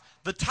tithes.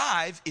 The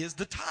tithe is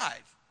the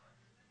tithe.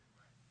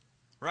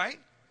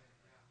 Right?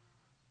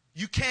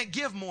 You can't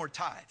give more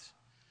tithes.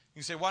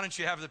 You say, why don't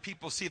you have the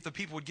people, see if the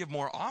people would give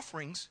more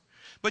offerings?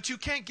 But you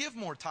can't give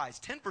more tithes.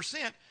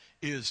 10%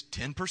 is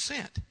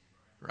 10%.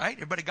 Right?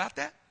 Everybody got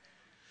that?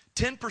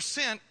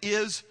 10%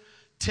 is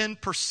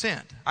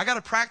 10%. I got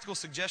a practical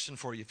suggestion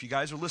for you if you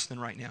guys are listening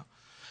right now.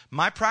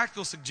 My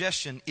practical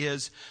suggestion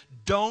is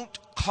don't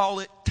call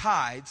it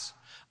tithes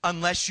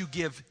unless you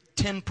give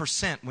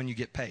 10% when you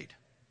get paid.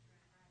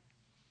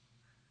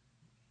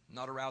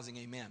 Not a rousing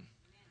amen.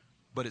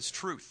 But it's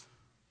truth.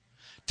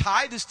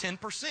 Tithe is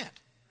 10%.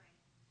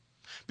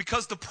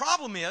 Because the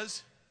problem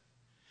is,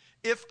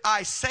 if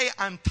I say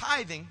I'm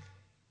tithing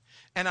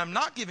and I'm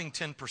not giving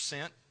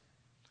 10%,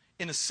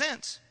 in a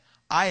sense,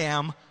 I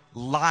am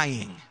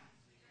lying.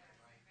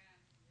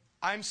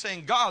 I'm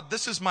saying, God,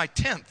 this is my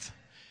 10th,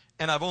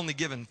 and I've only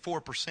given 4%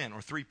 or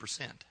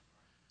 3%.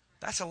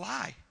 That's a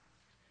lie.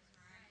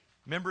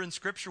 Remember in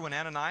Scripture when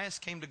Ananias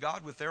came to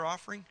God with their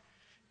offering?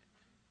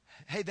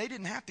 Hey, they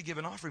didn't have to give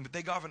an offering, but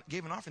they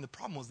gave an offering. The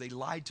problem was they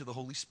lied to the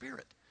Holy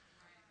Spirit.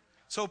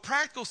 So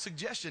practical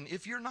suggestion,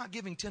 if you're not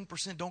giving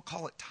 10%, don't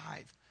call it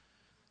tithe.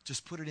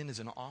 Just put it in as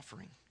an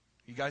offering.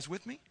 You guys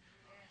with me?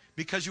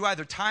 Because you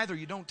either tithe or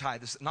you don't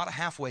tithe. It's not a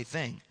halfway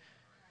thing.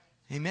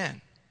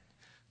 Amen.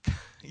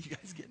 You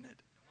guys getting it?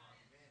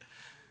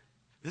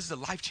 This is a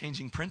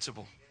life-changing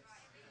principle.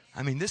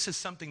 I mean, this is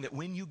something that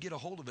when you get a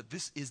hold of it,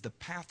 this is the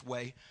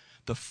pathway,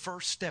 the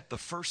first step, the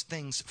first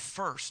things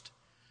first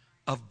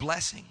of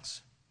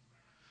blessings.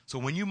 So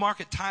when you mark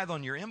it tithe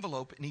on your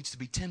envelope, it needs to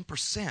be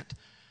 10%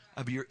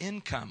 of your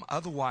income.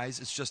 Otherwise,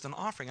 it's just an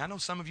offering. I know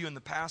some of you in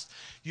the past,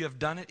 you have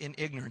done it in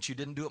ignorance. You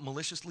didn't do it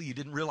maliciously. You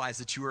didn't realize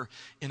that you were,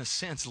 in a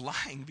sense,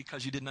 lying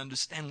because you didn't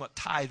understand what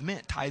tithe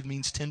meant. Tithe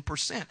means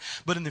 10%.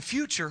 But in the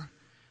future,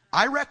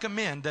 I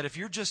recommend that if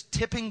you're just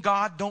tipping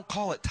God, don't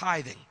call it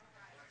tithing.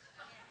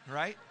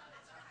 Right?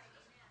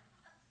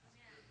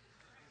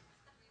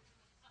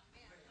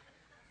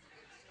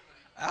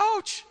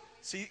 Ouch.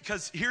 See,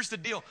 because here's the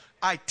deal.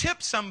 I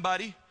tip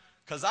somebody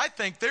because I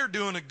think they're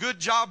doing a good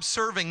job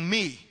serving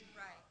me.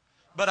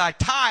 But I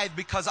tithe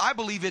because I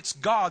believe it's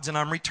God's and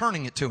I'm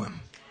returning it to Him.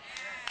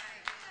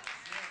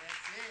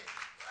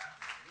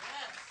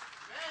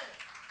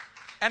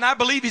 And I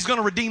believe He's going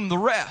to redeem the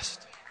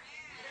rest.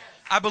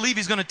 I believe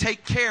He's going to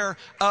take care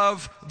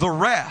of the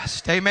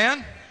rest.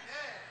 Amen?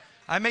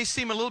 I may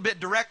seem a little bit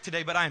direct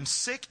today, but I am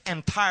sick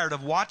and tired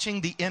of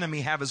watching the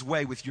enemy have his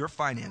way with your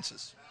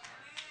finances.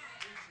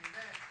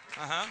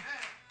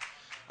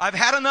 I've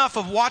had enough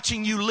of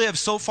watching you live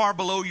so far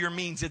below your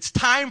means. It's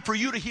time for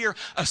you to hear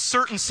a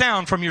certain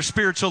sound from your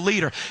spiritual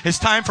leader. It's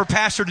time for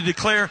Pastor to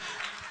declare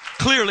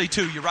clearly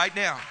to you right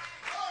now.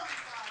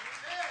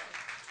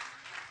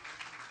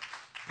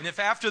 And if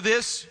after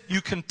this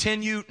you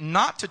continue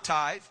not to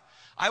tithe,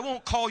 I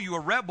won't call you a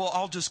rebel.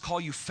 I'll just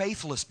call you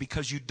faithless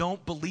because you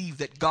don't believe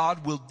that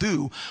God will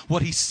do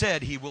what He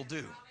said He will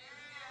do.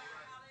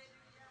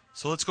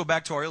 So let's go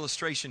back to our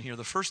illustration here.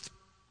 The first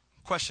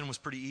question was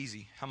pretty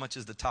easy. How much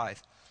is the tithe?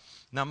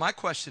 Now my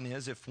question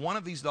is, if one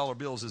of these dollar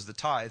bills is the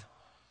tithe,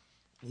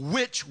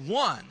 which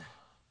one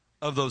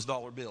of those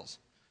dollar bills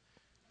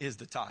is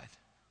the tithe?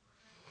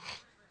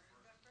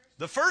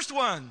 The first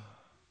one.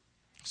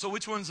 So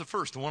which one's the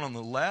first? The one on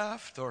the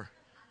left or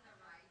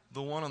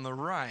the one on the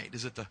right?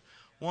 Is it the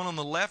one on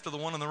the left or the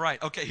one on the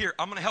right? Okay, here,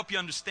 I'm going to help you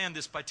understand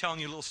this by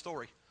telling you a little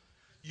story.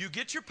 You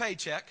get your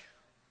paycheck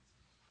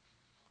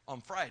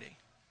on Friday,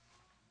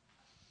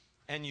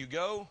 and you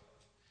go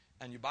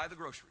and you buy the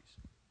groceries,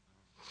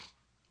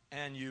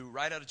 and you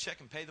write out a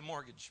check and pay the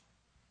mortgage.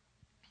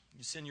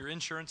 You send your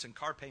insurance and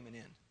car payment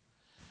in.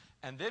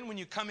 And then when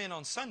you come in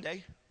on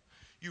Sunday,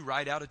 you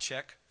write out a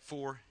check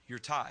for your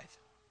tithe.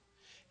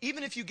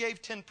 Even if you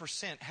gave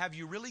 10%, have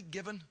you really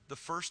given the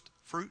first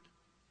fruit?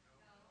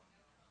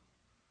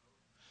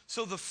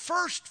 So the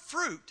first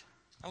fruit,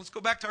 now let's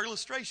go back to our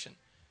illustration.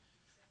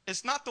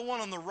 It's not the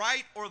one on the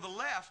right or the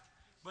left,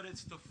 but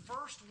it's the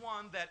first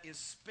one that is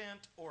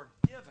spent or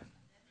given.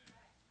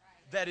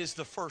 That is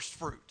the first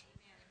fruit.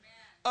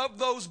 Of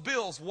those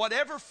bills,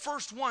 whatever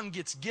first one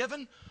gets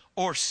given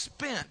or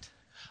spent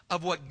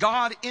of what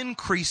God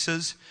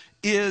increases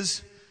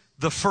is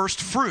the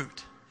first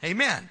fruit.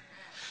 Amen.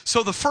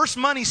 So the first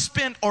money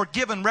spent or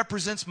given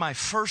represents my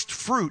first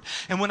fruit.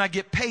 And when I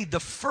get paid, the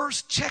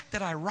first check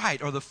that I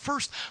write or the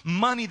first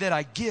money that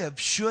I give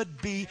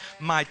should be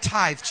my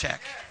tithe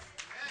check.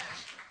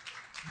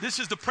 This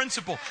is the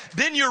principle.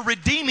 Then you're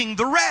redeeming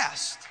the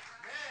rest.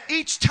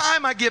 Each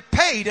time I get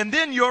paid, and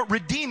then you're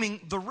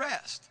redeeming the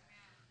rest.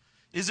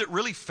 Is it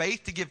really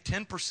faith to give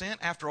 10%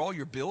 after all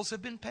your bills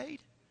have been paid?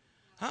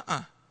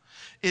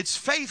 It's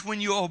faith when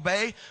you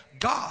obey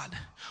God.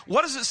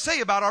 What does it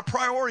say about our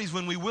priorities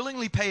when we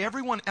willingly pay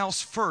everyone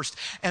else first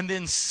and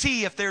then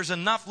see if there's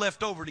enough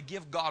left over to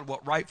give God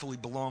what rightfully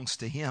belongs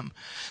to Him?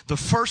 The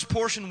first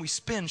portion we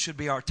spend should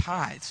be our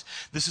tithes.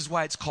 This is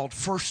why it's called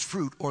first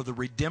fruit or the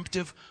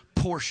redemptive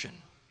portion.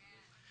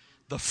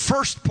 The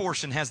first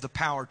portion has the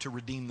power to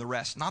redeem the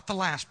rest, not the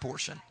last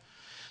portion.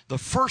 The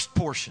first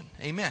portion.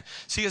 Amen.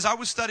 See, as I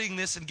was studying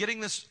this and getting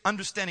this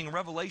understanding and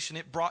revelation,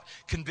 it brought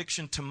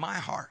conviction to my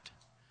heart.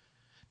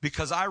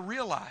 Because I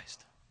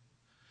realized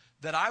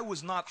that I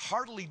was not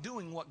heartily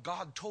doing what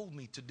God told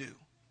me to do.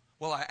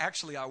 Well,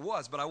 I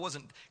was, but I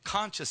wasn't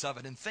conscious of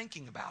it and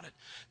thinking about it.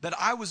 That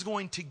I was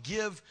going to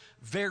give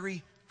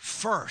very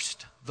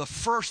first, the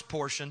first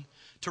portion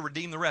to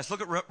redeem the rest.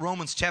 Look at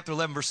Romans chapter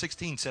 11 verse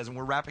 16 says, and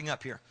we're wrapping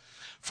up here.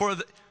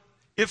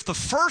 If the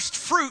first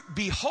fruit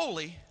be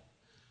holy,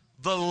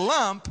 the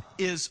lump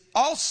is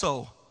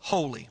also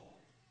holy.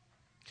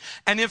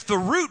 And if the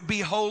root be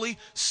holy,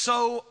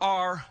 so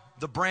are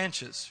the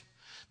branches.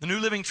 The New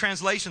Living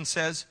Translation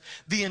says,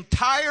 the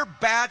entire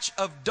batch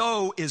of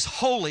dough is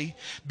holy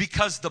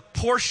because the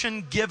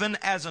portion given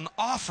as an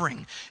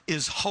offering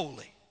is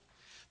holy.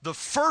 The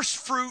first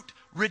fruit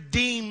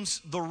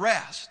redeems the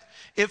rest.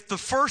 If the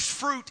first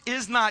fruit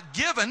is not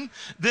given,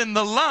 then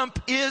the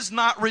lump is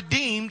not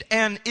redeemed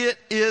and it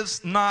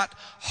is not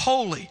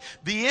holy.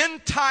 The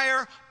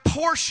entire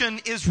portion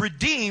is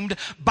redeemed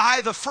by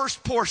the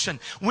first portion.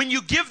 When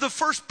you give the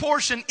first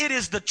portion, it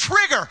is the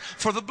trigger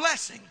for the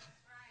blessing.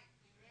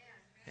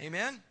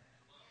 Amen.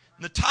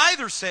 The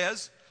tither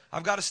says,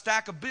 I've got a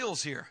stack of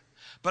bills here,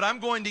 but I'm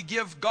going to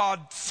give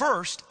God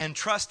first and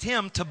trust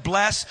Him to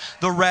bless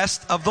the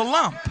rest of the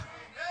lump.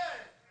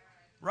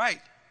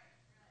 Right.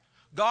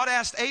 God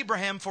asked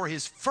Abraham for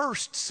his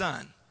first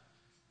son,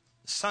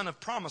 the son of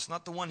promise,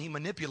 not the one he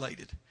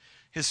manipulated.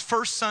 His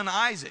first son,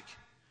 Isaac.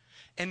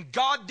 And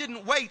God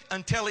didn't wait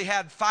until he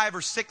had 5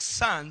 or 6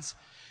 sons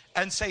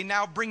and say,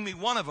 now bring me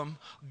one of them.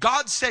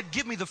 God said,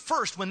 give me the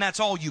first when that's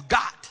all you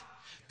got.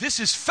 This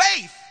is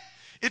faith.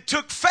 It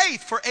took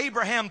faith for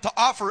Abraham to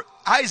offer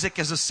Isaac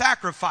as a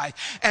sacrifice.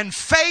 And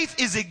faith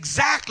is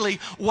exactly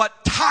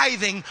what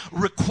tithing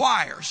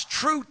requires.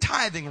 True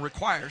tithing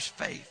requires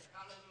faith.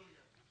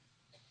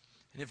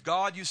 And if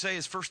God, you say,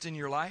 is first in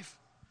your life,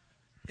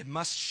 it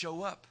must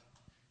show up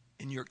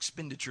in your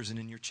expenditures and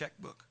in your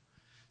checkbook.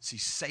 See,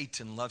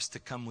 Satan loves to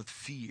come with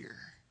fear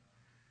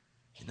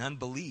and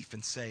unbelief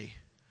and say,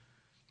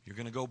 you're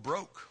going to go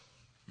broke.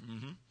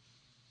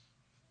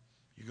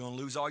 You're going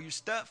to lose all your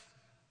stuff.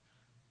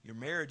 Your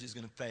marriage is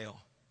going to fail.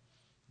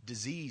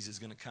 Disease is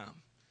going to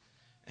come.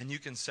 And you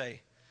can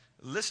say,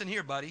 listen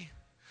here, buddy.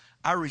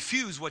 I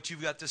refuse what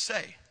you've got to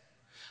say.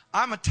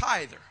 I'm a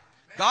tither.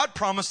 God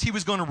promised he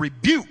was going to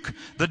rebuke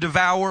the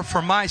devourer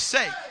for my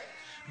sake.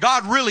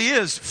 God really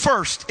is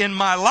first in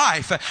my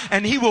life,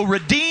 and he will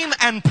redeem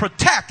and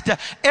protect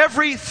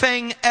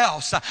everything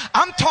else.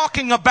 I'm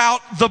talking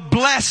about the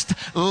blessed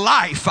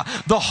life,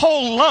 the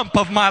whole lump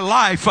of my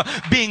life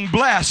being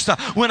blessed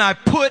when I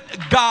put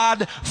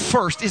God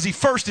first. Is he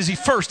first? Is he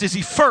first? Is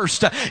he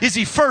first? Is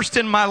he first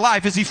in my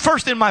life? Is he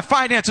first in my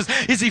finances?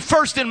 Is he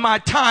first in my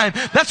time?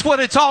 That's what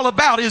it's all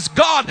about. Is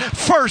God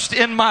first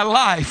in my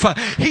life?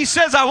 He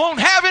says I won't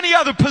have any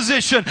other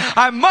position.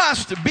 I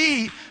must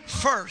be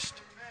first.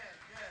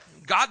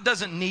 God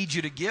doesn't need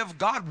you to give.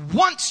 God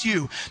wants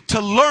you to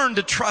learn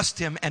to trust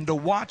him and to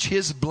watch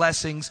his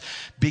blessings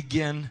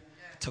begin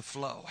to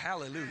flow.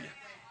 Hallelujah.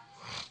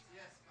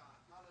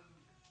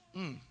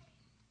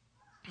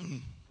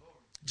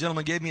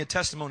 Gentleman gave me a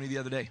testimony the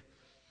other day.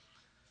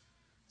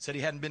 Said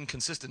he hadn't been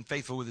consistent,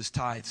 faithful with his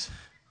tithes.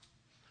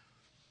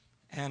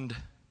 And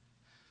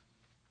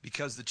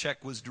because the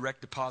check was direct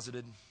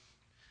deposited,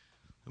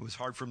 it was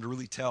hard for him to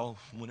really tell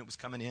when it was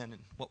coming in and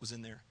what was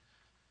in there.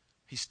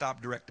 He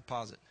stopped direct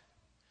deposit.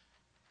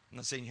 I'm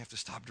not saying you have to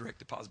stop direct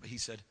deposit, but he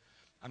said,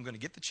 I'm going to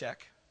get the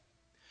check,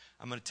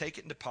 I'm going to take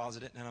it and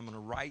deposit it, and I'm going to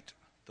write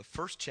the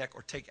first check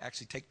or take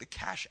the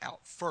cash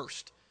out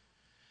first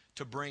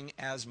to bring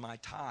as my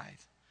tithe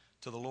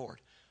to the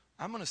Lord.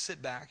 I'm going to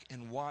sit back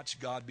and watch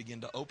God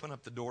begin to open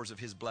up the doors of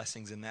his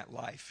blessings in that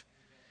life.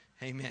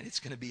 Amen. It's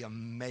going to be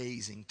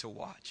amazing to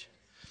watch.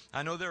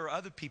 I know there are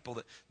other people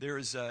that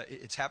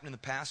it's happened in the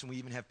past, and we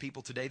even have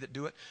people today that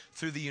do it.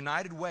 Through the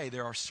United Way,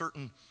 there are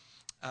certain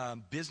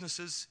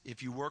businesses,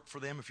 if you work for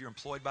them, if you're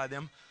employed by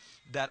them,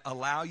 that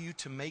allow you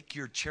to make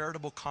your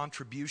charitable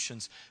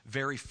contributions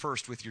very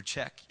first with your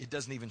check. It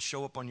doesn't even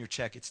show up on your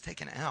check. It's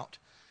taken out.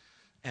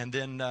 And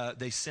then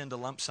they send a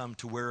lump sum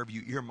to wherever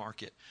you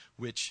earmark it,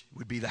 which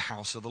would be the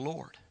house of the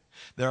Lord.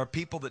 There are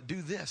people that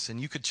do this, and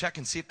you could check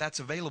and see if that's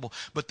available.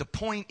 But the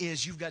point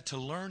is, you've got to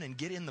learn and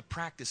get in the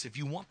practice if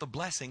you want the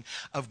blessing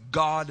of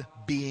God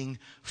being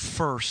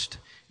first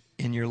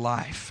in your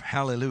life.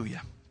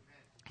 Hallelujah.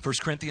 1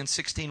 Corinthians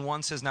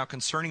 16:1 says, now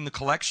concerning the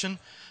collection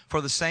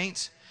for the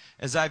saints,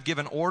 as I've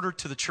given order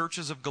to the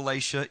churches of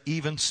Galatia,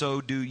 even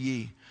so do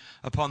ye.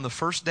 Upon the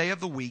first day of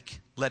the week,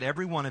 let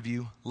every one of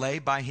you lay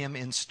by him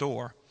in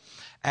store,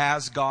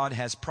 as God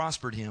has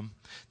prospered him,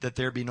 that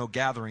there be no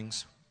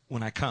gatherings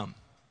when I come.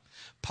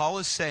 Paul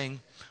is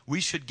saying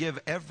we should give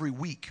every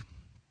week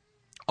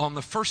on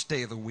the first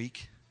day of the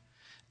week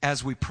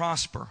as we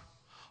prosper,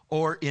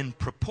 or in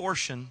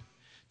proportion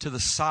to the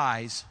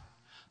size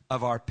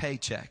of our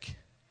paycheck.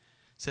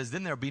 Says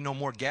then there'll be no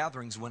more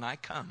gatherings when I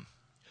come.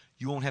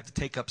 You won't have to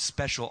take up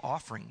special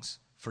offerings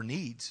for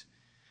needs,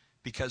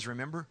 because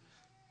remember,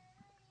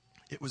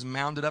 it was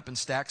mounded up and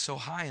stacked so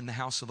high in the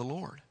house of the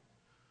Lord.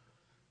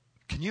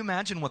 Can you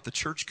imagine what the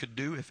church could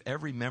do if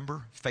every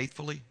member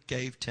faithfully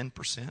gave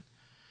 10%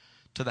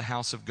 to the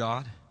house of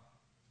God,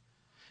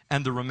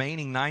 and the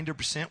remaining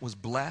 90% was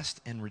blessed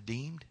and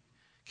redeemed?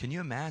 Can you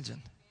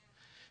imagine?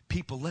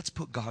 People, let's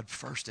put God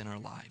first in our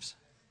lives.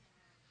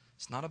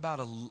 It's not about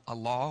a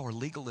law or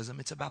legalism.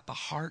 It's about the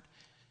heart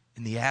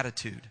and the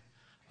attitude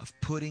of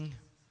putting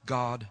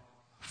God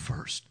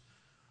first.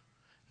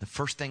 The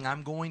first thing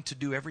I'm going to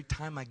do every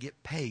time I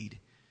get paid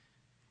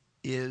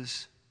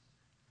is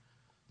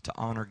to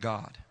honor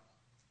God.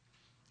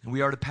 And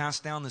we are to pass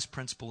down this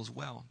principle as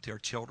well to our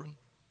children.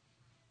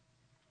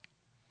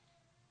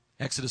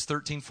 Exodus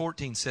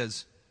 13:14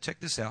 says, check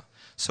this out.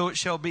 So it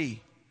shall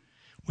be,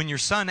 when your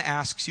son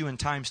asks you in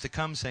times to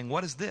come, saying,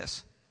 what is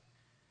this?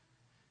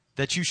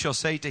 That you shall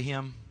say to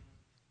him,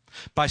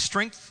 by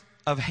strength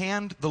of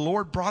hand the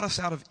Lord brought us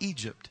out of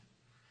Egypt,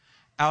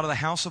 out of the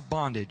house of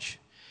bondage.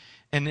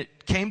 And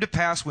it came to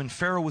pass when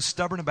Pharaoh was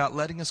stubborn about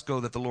letting us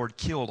go, that the Lord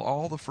killed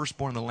all the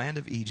firstborn in the land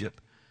of Egypt,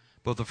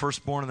 both the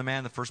firstborn of the man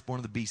and the firstborn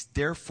of the beast.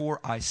 Therefore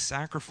I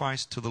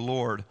sacrifice to the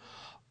Lord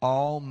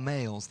all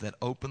males that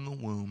open the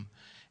womb,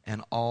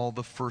 and all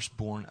the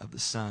firstborn of the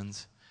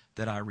sons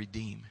that I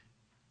redeem.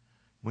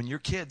 When your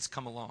kids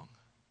come along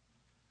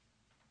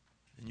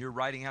and you're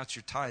writing out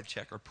your tithe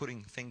check or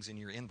putting things in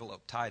your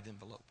envelope, tithe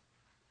envelope,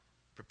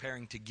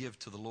 preparing to give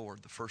to the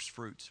Lord the first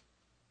fruits,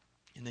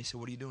 and they say,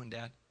 what are you doing,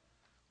 Dad?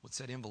 What's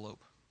that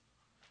envelope?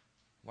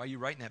 Why are you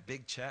writing that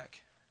big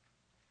check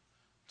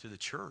to the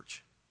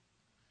church?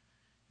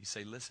 You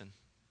say, listen,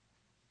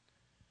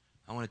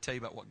 I want to tell you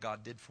about what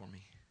God did for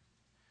me.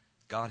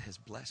 God has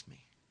blessed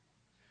me.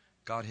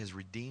 God has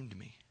redeemed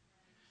me.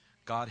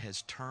 God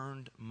has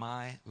turned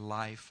my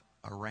life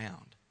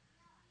around.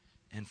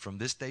 And from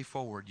this day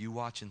forward, you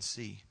watch and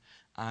see,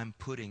 I'm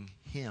putting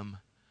Him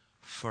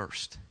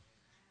first.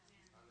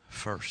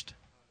 First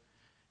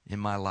in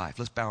my life.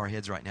 Let's bow our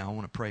heads right now. I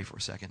want to pray for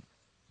a second.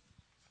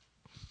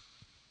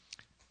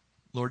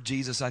 Lord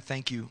Jesus, I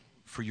thank you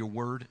for your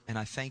word, and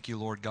I thank you,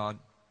 Lord God,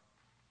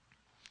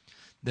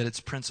 that its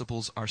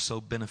principles are so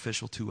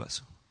beneficial to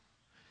us.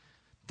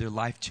 They're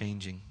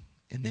life-changing,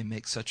 and they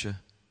make such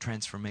a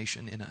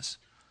transformation in us.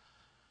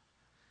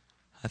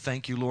 I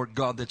thank you, Lord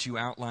God, that you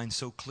outline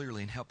so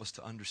clearly and help us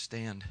to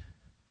understand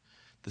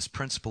this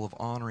principle of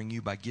honoring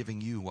you by giving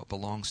you what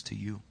belongs to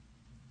you.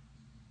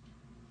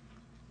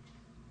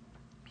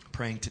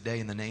 Praying today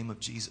in the name of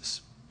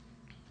Jesus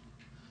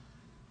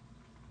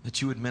that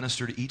you would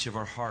minister to each of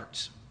our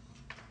hearts.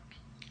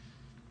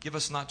 Give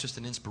us not just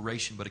an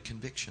inspiration, but a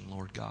conviction,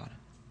 Lord God,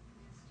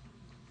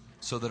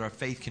 so that our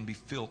faith can be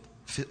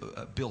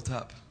built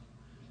up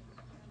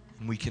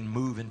and we can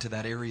move into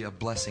that area of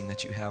blessing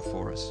that you have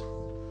for us.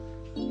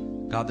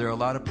 God, there are a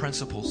lot of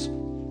principles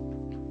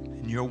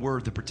in your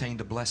word that pertain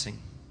to blessing,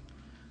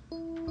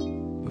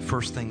 but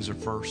first things are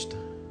first.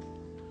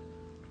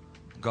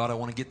 God, I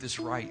want to get this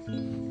right. I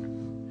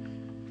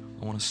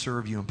want to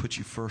serve you and put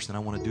you first, and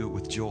I want to do it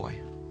with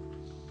joy.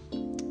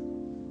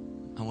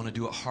 I want to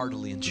do it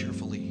heartily and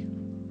cheerfully.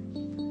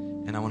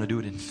 And I want to do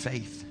it in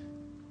faith.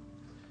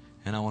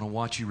 And I want to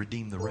watch you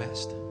redeem the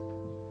rest.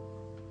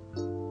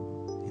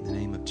 In the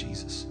name of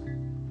Jesus.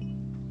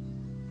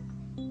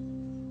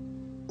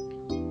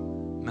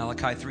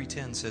 Malachi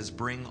 3:10 says,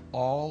 Bring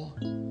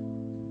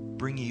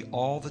ye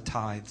all the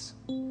tithes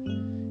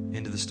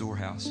into the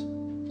storehouse,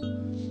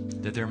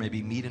 that there may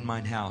be meat in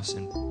mine house.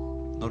 And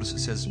notice it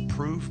says,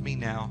 Prove me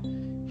now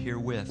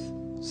herewith,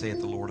 saith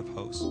the Lord of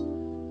hosts.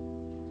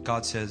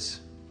 God says,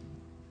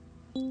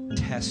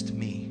 test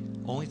me.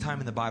 Only time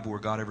in the Bible where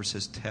God ever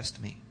says,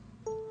 test me.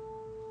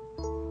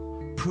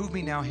 Prove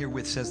me now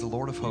herewith, says the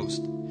Lord of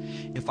hosts,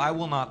 if I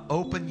will not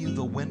open you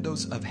the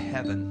windows of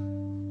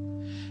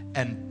heaven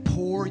and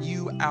pour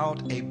you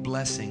out a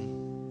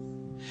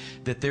blessing,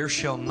 that there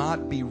shall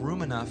not be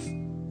room enough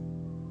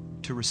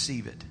to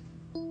receive it.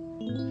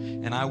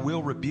 And I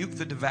will rebuke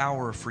the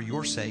devourer for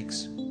your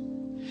sakes,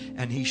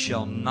 and he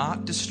shall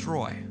not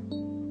destroy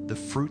the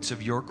fruits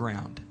of your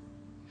ground.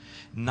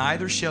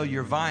 Neither shall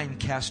your vine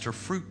cast her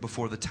fruit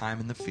before the time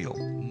in the field.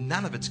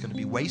 None of it's going to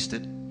be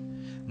wasted.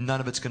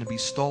 None of it's going to be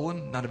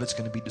stolen. None of it's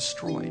going to be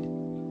destroyed,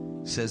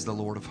 says the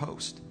Lord of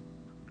hosts.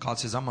 God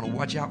says, I'm going to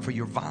watch out for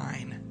your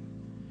vine.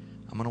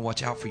 I'm going to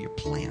watch out for your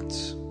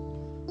plants.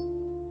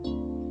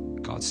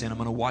 God said, I'm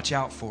going to watch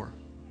out for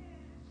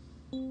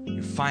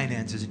your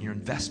finances and your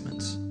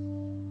investments.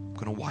 I'm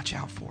going to watch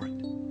out for it.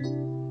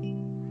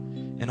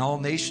 And all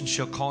nations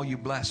shall call you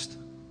blessed,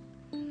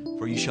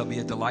 for you shall be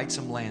a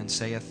delightsome land,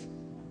 saith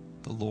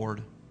the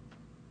Lord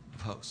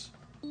of hosts.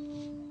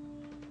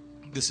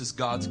 This is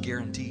God's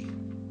guarantee.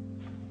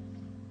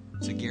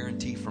 It's a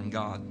guarantee from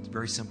God. It's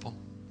very simple.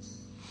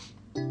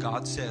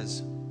 God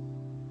says,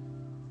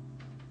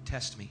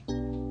 test me.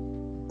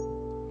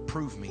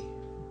 Prove me.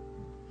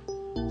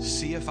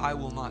 See if I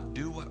will not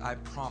do what I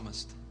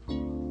promised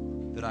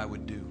that I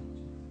would do.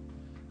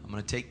 I'm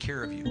going to take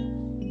care of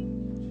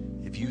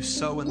you. If you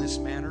sow in this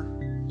manner,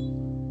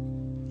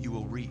 you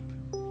will reap.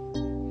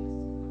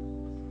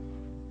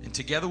 And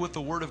together with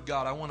the Word of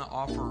God, I want to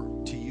offer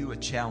to you a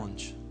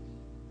challenge.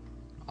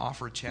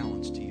 Offer a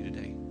challenge to you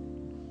today.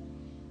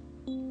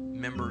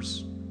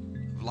 Members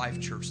of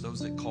Life Church, those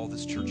that call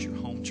this church your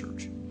home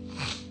church.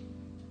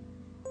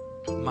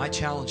 My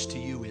challenge to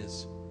you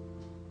is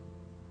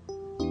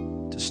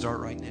to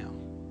start right now.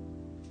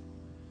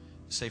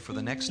 Say, for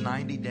the next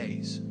 90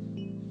 days.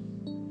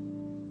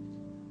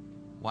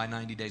 Why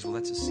 90 days? Well,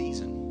 that's a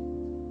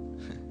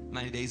season.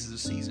 90 days is a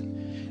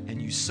season.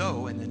 And you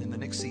sow, and then in the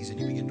next season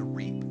you begin to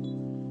reap.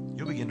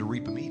 You'll begin to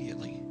reap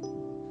immediately.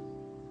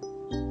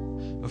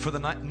 But for the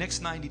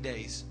next 90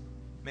 days,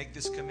 make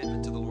this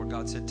commitment to the Lord.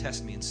 God said,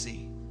 test me and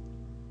see.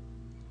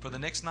 For the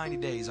next 90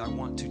 days, I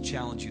want to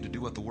challenge you to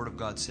do what the Word of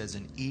God says.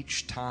 And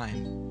each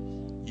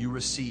time you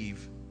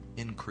receive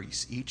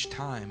increase, each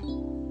time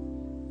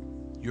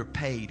you're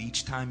paid,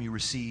 each time you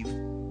receive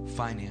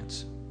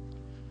finance,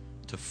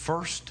 to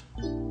first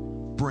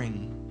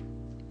bring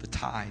the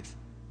tithe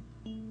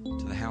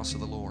to the house of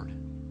the Lord.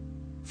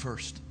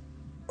 First.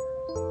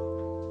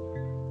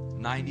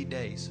 90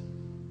 days.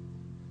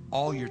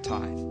 All your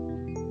tithe.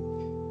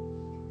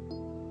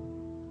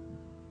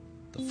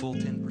 The full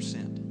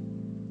 10%.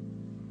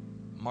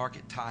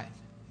 Market tithe.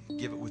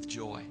 Give it with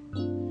joy.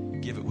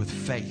 Give it with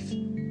faith.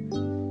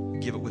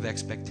 Give it with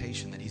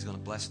expectation that He's going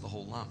to bless the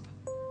whole lump.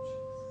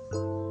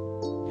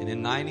 And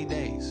in 90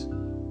 days,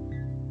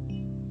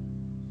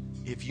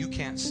 if you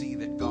can't see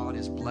that God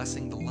is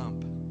blessing the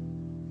lump,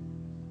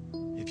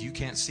 if you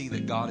can't see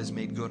that God has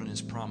made good on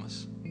His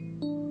promise,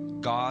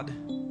 God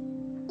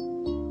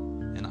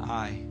and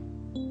I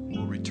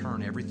will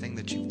return everything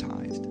that you've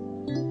tithed.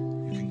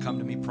 You can come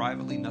to me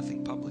privately,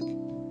 nothing public.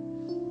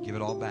 Give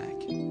it all back.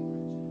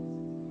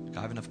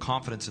 I have enough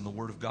confidence in the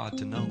Word of God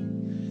to know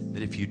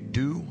that if you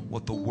do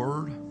what the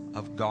Word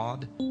of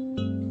God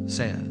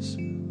says,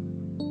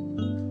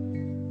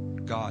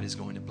 God is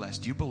going to bless.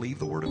 Do you believe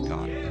the Word of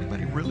God?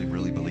 Anybody really,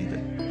 really believe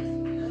it?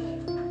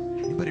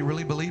 Anybody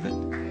really believe it?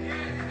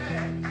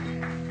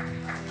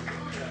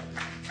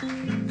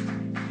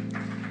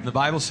 The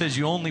Bible says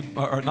you only,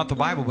 or not the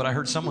Bible, but I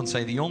heard someone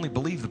say that you only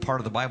believe the part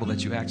of the Bible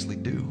that you actually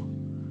do.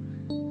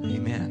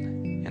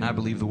 Amen. And I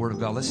believe the Word of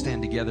God. Let's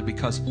stand together,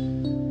 because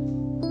I'm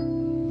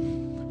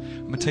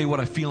going to tell you what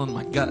I feel in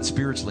my gut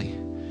spiritually.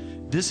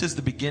 This is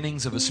the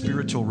beginnings of a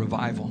spiritual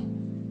revival.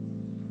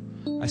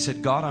 I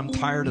said, God, I'm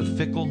tired of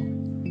fickle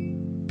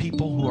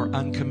people who are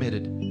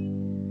uncommitted.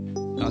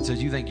 God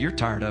says, you think you're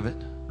tired of it?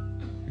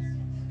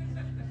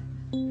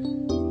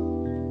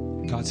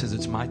 God says,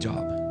 it's my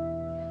job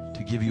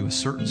to give you a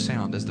certain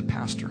sound as the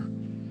pastor,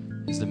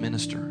 as the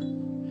minister.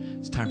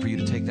 It's time for you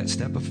to take that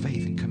step of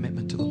faith and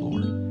commitment to the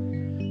Lord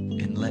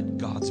and let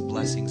God's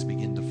blessings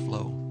begin to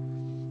flow.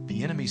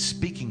 The enemy's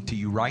speaking to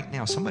you right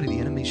now. Somebody, the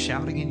enemy's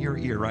shouting in your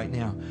ear right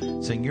now,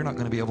 saying you're not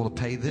going to be able to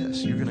pay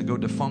this. You're going to go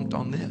defunct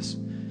on this.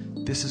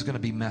 This is going to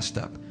be messed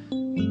up.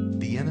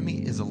 The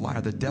enemy is a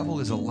liar. The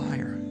devil is a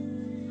liar.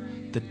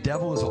 The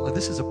devil is a liar.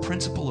 This is a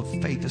principle of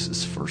faith. This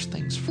is first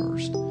things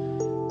first.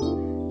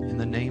 In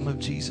the name of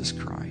Jesus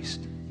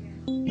Christ.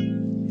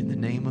 In the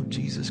name of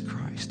Jesus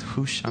Christ.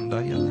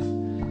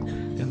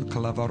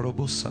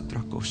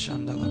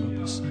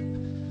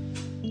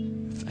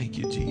 Thank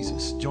you,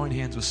 Jesus. Join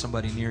hands with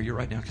somebody near you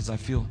right now, because I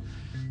feel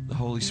the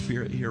Holy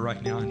Spirit here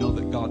right now. I know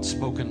that God's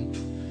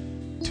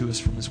spoken to us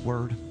from His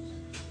Word.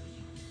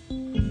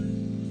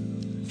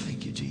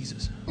 Thank you,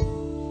 Jesus.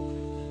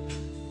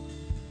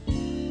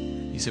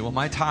 You say, well,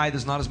 my tithe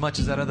is not as much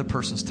as that other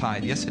person's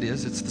tithe. Yes, it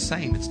is. It's the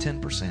same. It's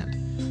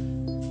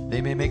 10%. They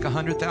may make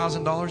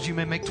 $100,000. You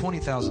may make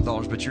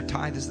 $20,000, but your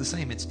tithe is the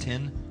same. It's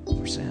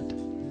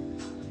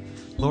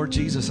 10%. Lord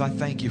Jesus, I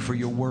thank you for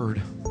your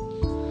word.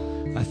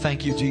 I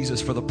thank you,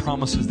 Jesus, for the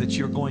promises that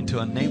you're going to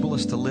enable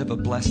us to live a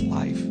blessed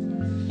life.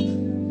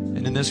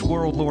 And in this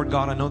world, Lord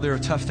God, I know there are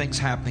tough things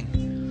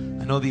happening.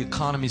 I know the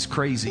economy's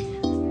crazy.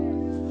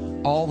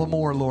 All the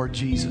more, Lord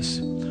Jesus,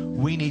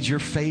 we need your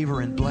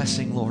favor and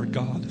blessing, Lord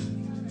God,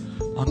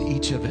 on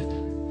each of it.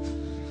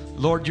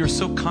 Lord, you're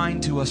so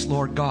kind to us,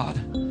 Lord God,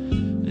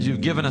 as you've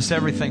given us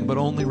everything but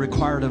only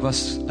required of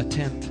us a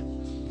tenth.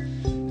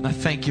 And I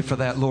thank you for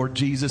that, Lord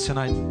Jesus, and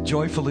I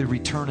joyfully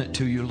return it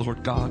to you,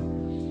 Lord God.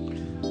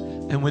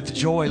 And with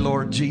joy,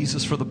 Lord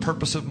Jesus, for the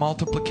purpose of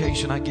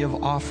multiplication, I give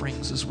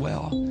offerings as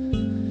well.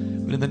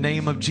 But in the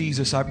name of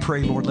Jesus, I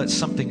pray, Lord, let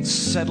something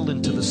settle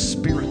into the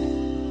spirit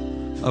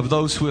of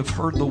those who have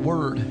heard the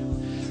word.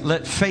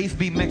 Let faith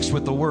be mixed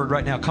with the word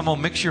right now. Come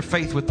on, mix your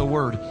faith with the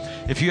word.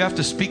 If you have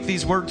to speak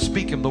these words,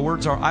 speak them. The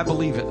words are, I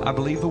believe it. I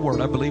believe the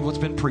word. I believe what's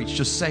been preached.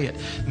 Just say it.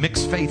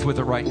 Mix faith with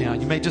it right now.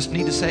 You may just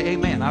need to say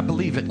amen. I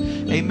believe it.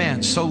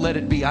 Amen. So let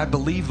it be. I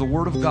believe the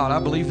word of God. I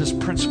believe this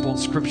principle in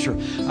scripture.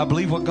 I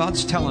believe what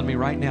God's telling me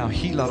right now.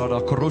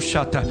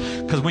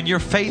 Because when your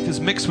faith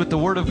is mixed with the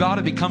word of God,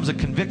 it becomes a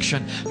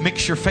conviction.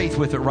 Mix your faith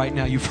with it right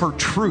now. You've heard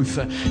truth.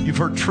 You've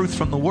heard truth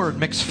from the word.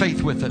 Mix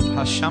faith with it.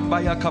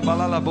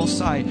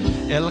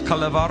 God,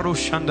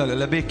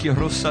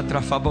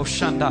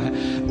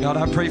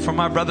 I pray for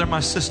my brother and my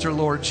sister,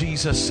 Lord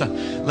Jesus.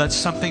 Let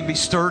something be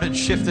stirred and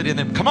shifted in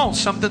them. Come on,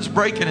 something's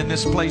breaking in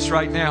this place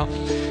right now.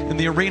 In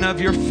the arena of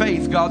your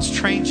faith, God's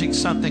changing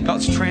something.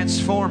 God's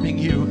transforming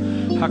you.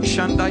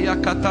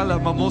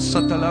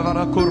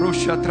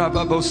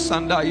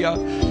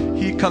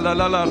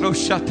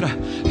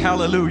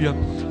 Hallelujah.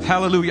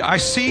 Hallelujah. I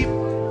see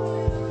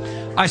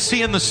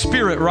in the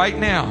spirit right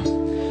now.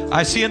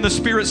 I see in the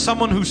spirit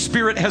someone whose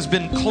spirit has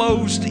been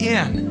closed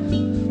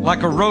in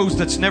like a rose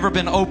that's never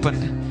been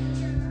opened.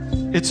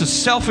 It's a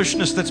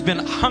selfishness that's been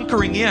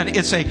hunkering in.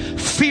 It's a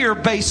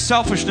fear-based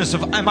selfishness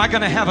of, am I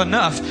going to have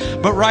enough?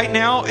 But right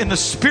now in the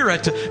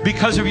spirit,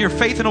 because of your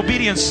faith and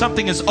obedience,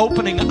 something is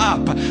opening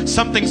up.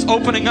 Something's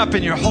opening up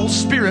in your whole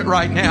spirit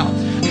right now.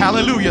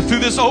 Hallelujah. Through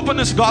this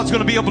openness, God's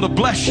going to be able to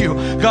bless you.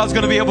 God's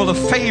going to be able to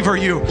favor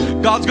you.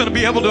 God's going to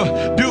be able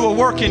to do a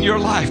work in your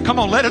life. Come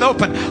on, let it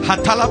open.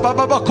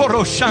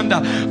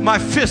 My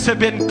fists have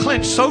been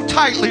clenched so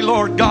tightly,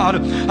 Lord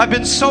God. I've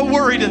been so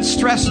worried and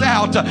stressed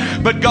out.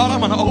 But God,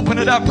 I'm going to open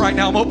it up right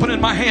now. I'm opening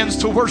my hands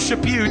to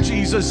worship you,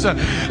 Jesus.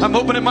 I'm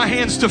opening my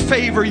hands to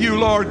favor you,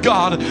 Lord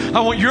God.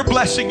 I want your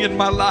blessing in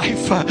my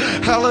life.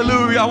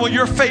 Hallelujah. I want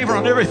your favor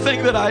on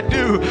everything that I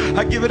do.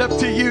 I give it up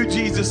to you,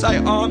 Jesus. I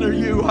honor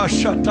you.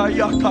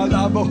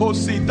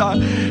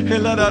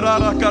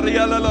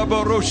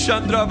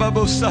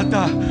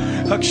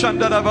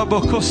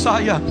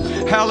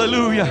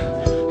 Hallelujah.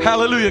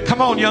 Hallelujah.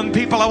 Come on, young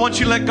people. I want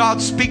you to let God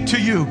speak to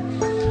you.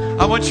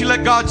 I want you to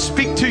let God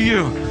speak to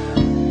you.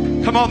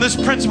 Come on, this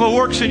principle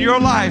works in your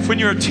life when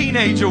you're a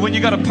teenager, when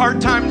you got a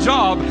part-time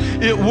job.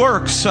 It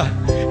works.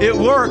 It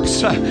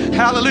works.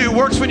 Hallelujah. It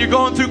works when you're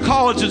going through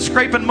college and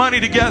scraping money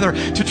together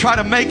to try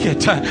to make it.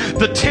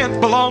 The 10th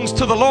belongs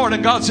to the Lord,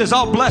 and God says,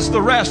 I'll bless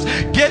the rest.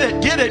 Get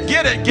it, get it,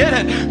 get it, get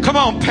it. Come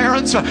on,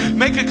 parents.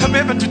 Make a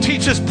commitment to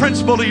teach this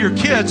principle to your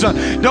kids.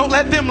 Don't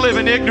let them live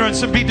in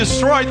ignorance and be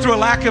destroyed through a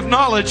lack of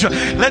knowledge.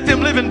 Let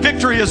them live in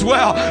victory as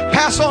well.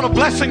 Pass on a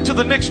blessing to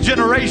the next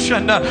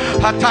generation.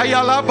 Lift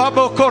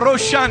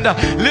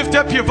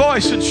up your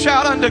voice and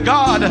shout unto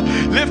God.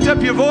 Lift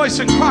up your voice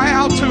and cry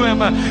out to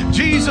Him.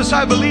 Jesus,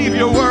 I believe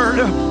your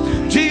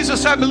word.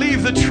 Jesus, I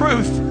believe the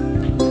truth.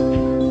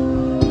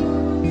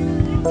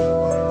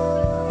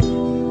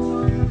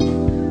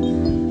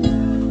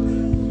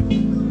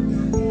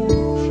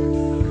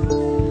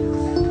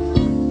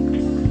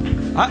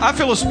 I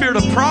feel a spirit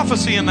of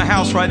prophecy in the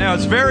house right now.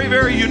 It's very,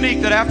 very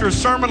unique that after a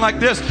sermon like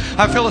this,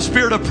 I feel a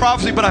spirit of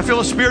prophecy, but I feel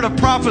a spirit of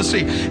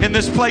prophecy in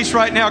this place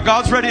right now.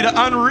 God's ready to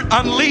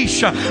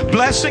unleash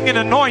blessing and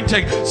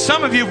anointing.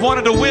 Some of you have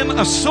wanted to win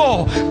a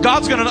soul.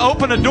 God's going to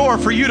open a door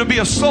for you to be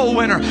a soul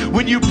winner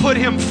when you put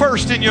Him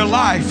first in your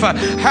life.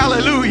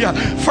 Hallelujah.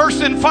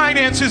 First in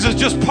finances is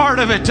just part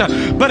of it,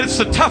 but it's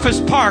the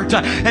toughest part.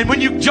 And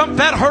when you jump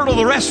that hurdle,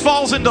 the rest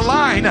falls into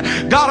line.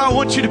 God, I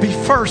want you to be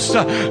first.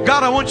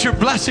 God, I want your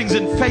blessings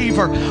and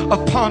favor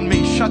upon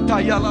me.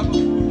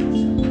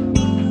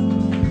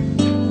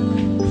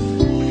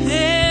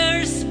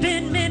 There's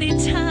been many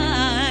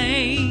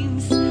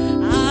times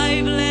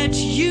I've let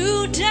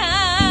you down,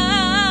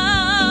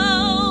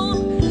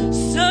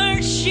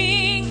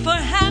 searching for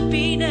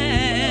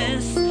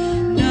happiness,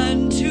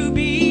 none to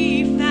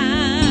be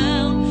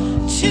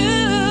found,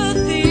 to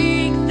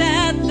think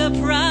that the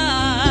price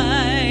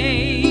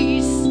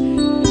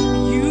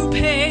you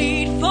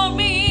paid for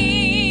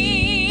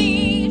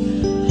me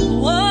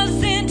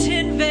wasn't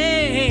in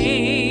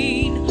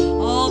vain,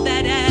 all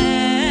that agony.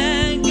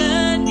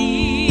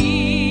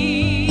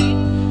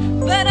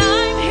 But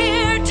I'm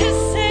here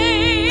to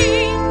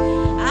say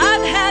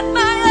I've had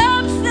my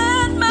ups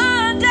and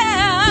my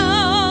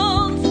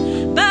downs,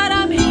 but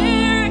I'm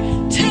here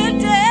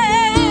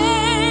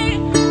today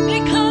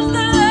because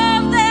the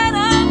love that I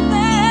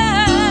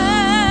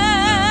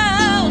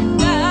found.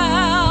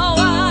 Now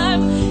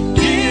I'm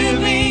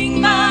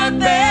giving my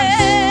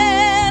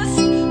best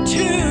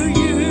to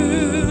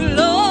you,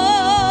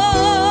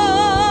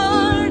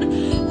 Lord.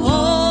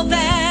 All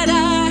that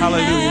I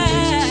Hallelujah,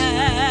 Jesus.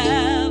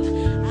 have,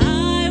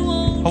 I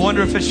won't I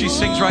wonder if as she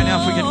sings right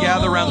now, if we can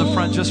gather around the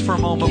front just for a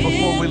moment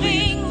before we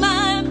leave. giving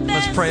my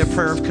Let's pray a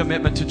prayer of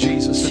commitment to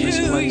Jesus in this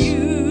to place.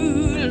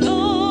 you,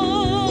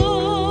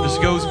 Lord. This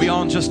goes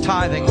beyond just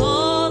tithing.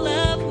 All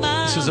of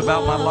my This is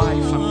about my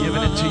life. I'm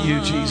giving it to you,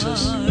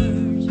 Jesus.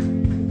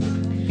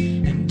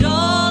 and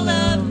all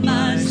of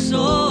my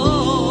soul.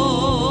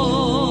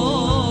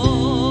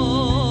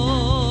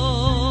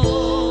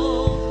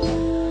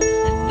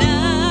 And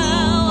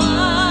now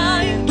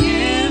I'm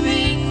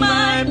giving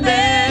my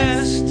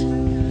best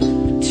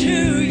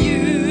to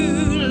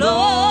you, Lord.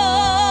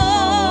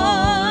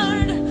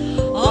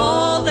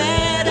 All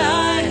that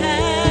I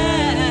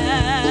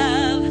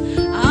have,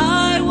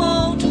 I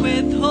won't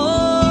withhold.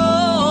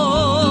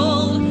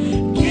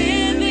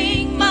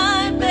 Giving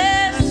my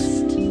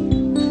best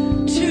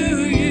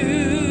to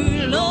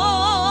you, Lord.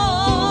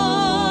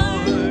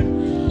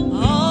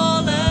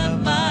 All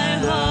of my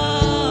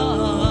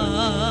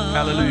heart.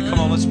 Hallelujah. Come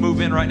on, let's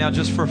move in right now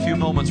just for a few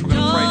moments. We're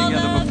going to pray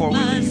together before we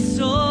leave.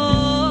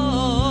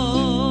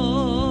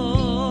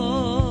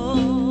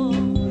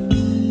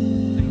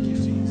 Thank you,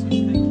 Jesus.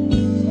 Thank you.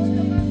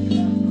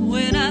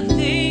 When I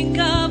think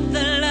of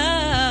the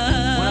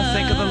love, When I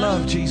think of the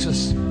love,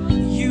 Jesus,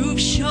 you've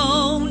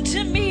shown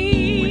to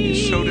me, when you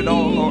showed it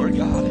all, Lord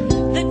God.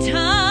 the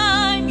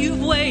time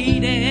you've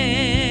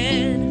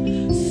waited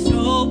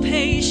so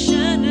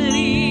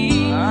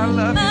patiently, I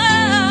love you,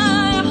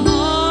 my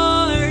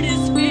heart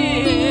is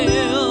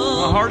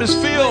filled. My heart is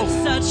filled.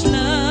 Such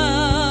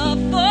love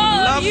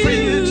for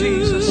you,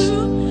 Jesus.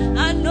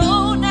 I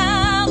know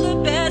now the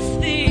best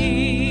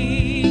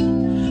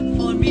thing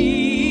for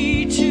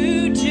me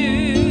to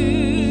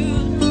do.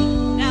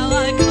 Now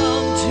I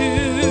come to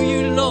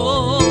you,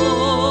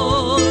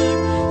 Lord,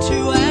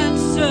 to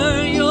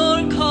answer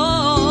your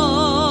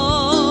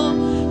call.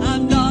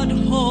 I'm not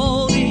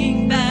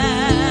holding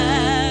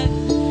back,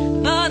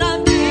 but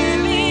I'm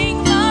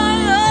giving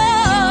my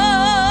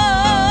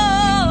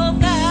love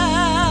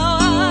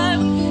now.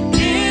 I'm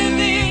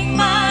giving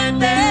my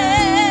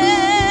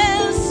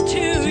best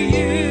to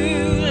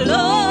you,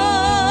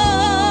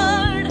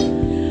 Lord.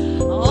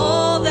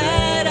 All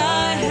that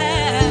I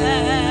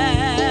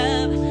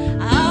have,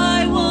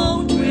 I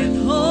won't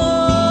withhold.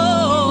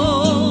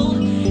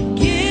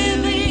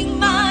 Giving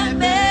my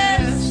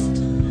best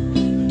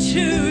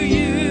to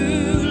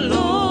you,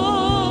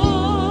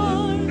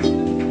 Lord.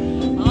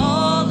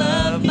 All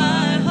of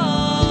my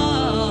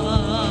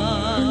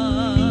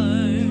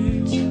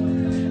heart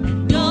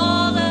and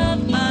all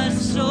of my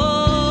soul.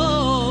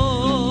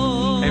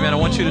 Amen. I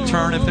want you to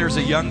turn. If there's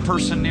a young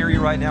person near you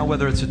right now,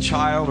 whether it's a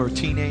child or a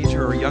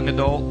teenager or a young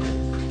adult,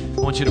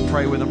 I want you to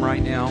pray with them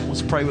right now.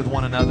 Let's pray with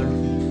one another.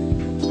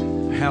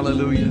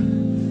 Hallelujah.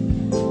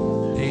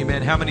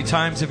 Amen. How many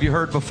times have you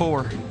heard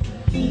before?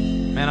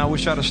 Man, I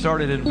wish I'd have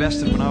started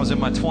invested when I was in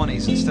my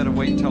 20s instead of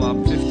waiting until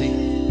I'm 50.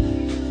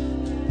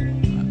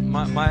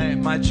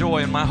 My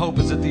joy and my hope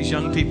is that these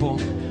young people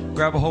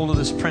grab a hold of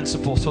this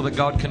principle so that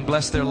God can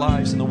bless their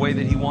lives in the way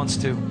that He wants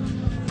to.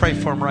 Pray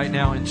for them right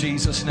now in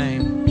Jesus'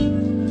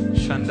 name.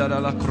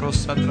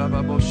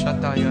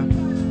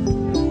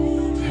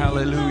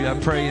 Hallelujah. I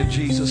pray in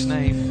Jesus'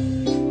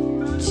 name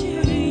that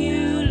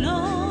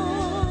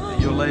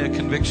you'll lay a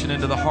conviction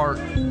into the heart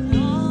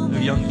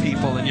of young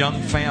people and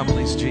young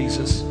families,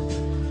 Jesus.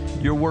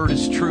 Your word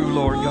is true,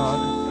 Lord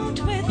God.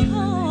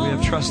 We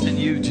have trust in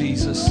you,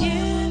 Jesus.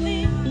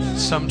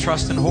 Some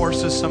trust in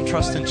horses, some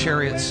trust in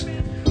chariots.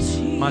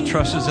 My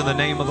trust is in the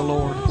name of the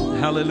Lord.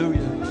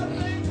 Hallelujah.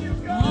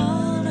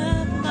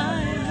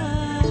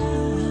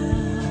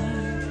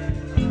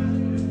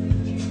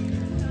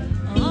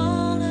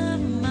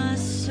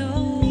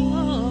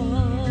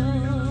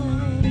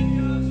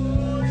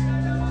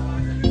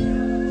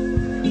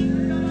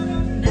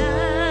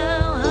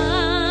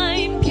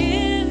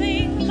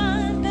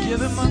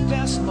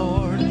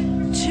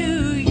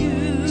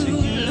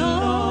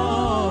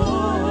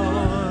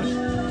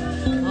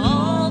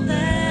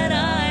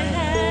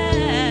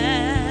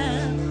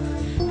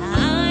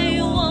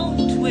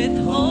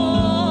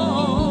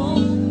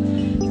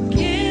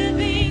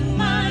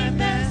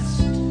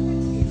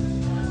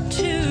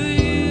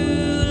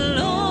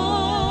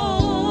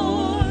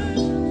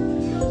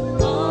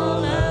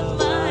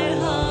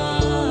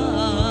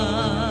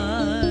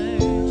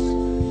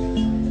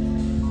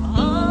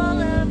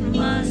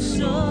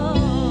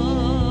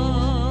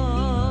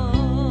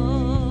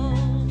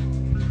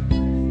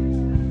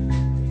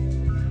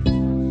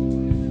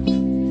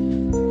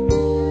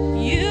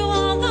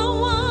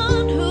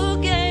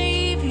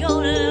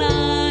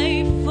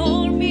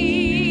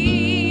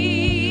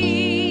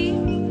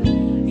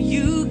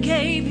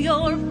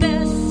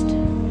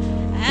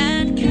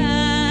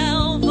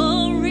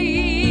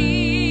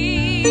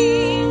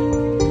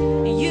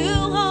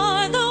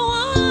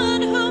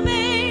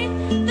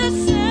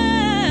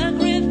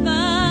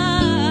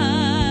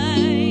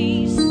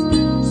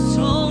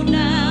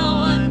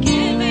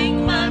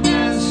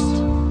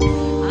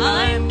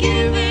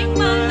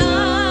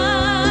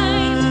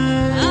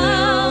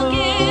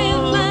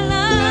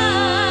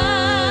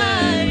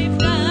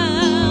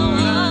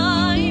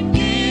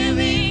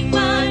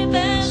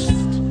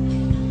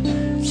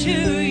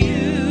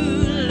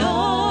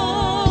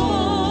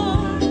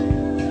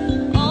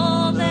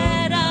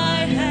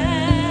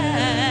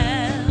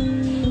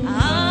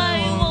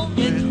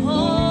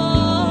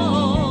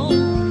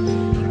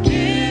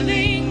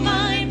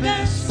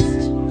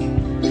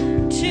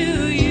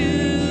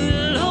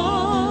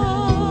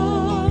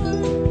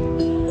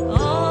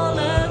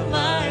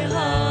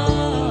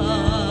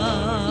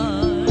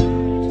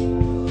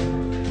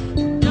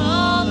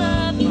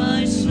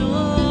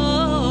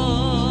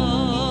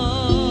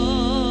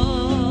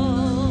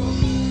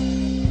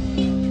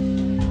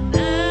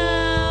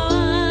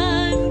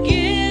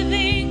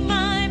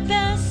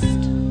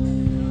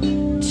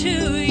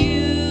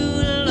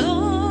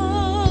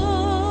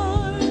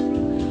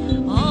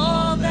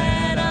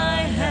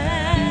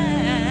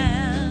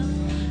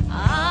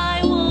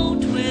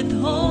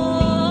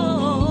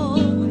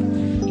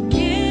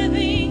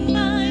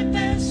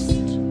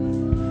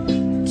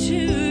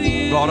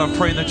 God, I'm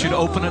praying that you'd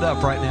open it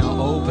up right now.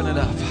 Open it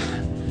up.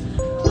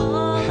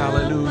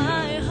 Hallelujah.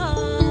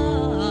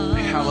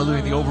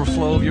 Hallelujah. The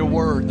overflow of your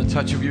word and the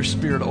touch of your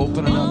spirit.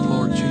 Open it up,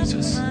 Lord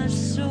Jesus.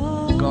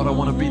 God, I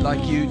want to be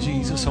like you,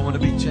 Jesus. I want to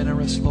be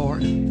generous,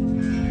 Lord.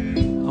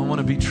 I want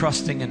to be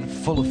trusting and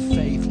full of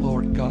faith,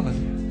 Lord God.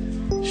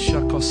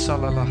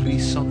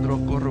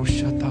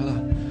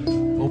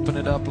 Open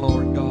it up,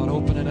 Lord God.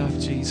 Open it up,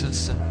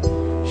 Jesus.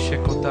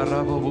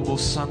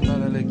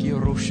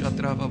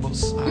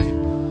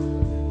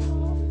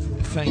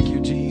 Thank you,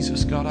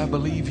 Jesus. God, I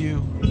believe you.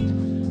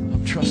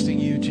 I'm trusting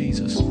you,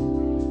 Jesus.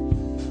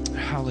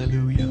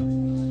 Hallelujah.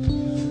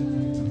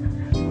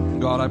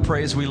 God, I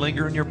pray as we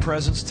linger in your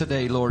presence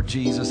today, Lord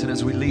Jesus, and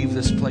as we leave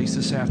this place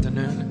this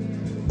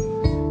afternoon,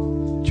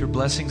 that your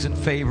blessings and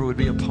favor would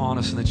be upon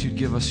us and that you'd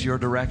give us your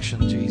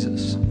direction,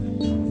 Jesus.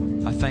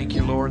 I thank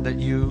you, Lord, that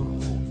you,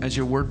 as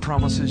your word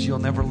promises, you'll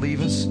never leave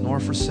us nor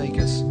forsake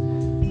us,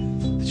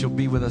 that you'll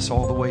be with us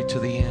all the way to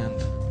the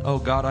end. Oh,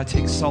 God, I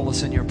take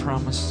solace in your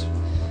promise.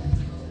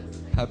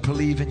 I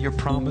believe in your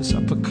promise.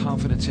 I put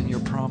confidence in your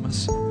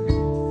promise.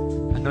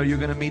 I know you're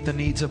going to meet the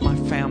needs of my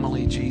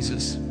family,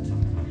 Jesus.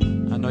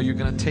 I know you're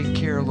going to take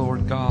care,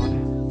 Lord God.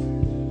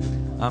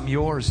 I'm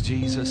yours,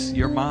 Jesus.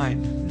 You're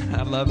mine.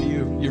 I love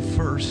you. You're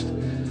first.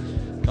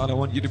 God, I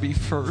want you to be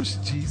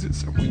first,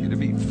 Jesus. I want you to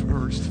be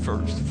first.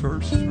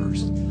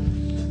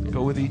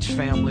 Go with each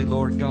family,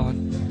 Lord God.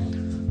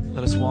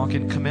 Let us walk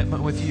in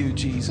commitment with you,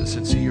 Jesus,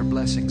 and see your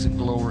blessings and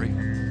glory.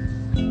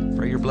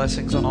 Pray your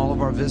blessings on all of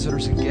our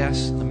visitors and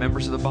guests, the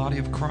members of the body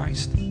of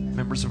Christ,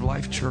 members of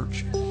Life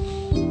Church.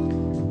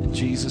 In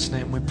Jesus'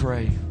 name we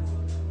pray.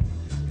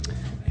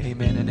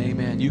 Amen and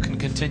amen. You can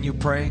continue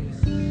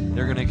praying.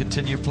 They're going to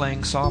continue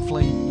playing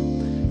softly.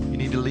 You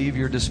need to leave.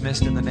 You're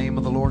dismissed in the name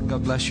of the Lord.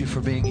 God bless you for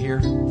being here.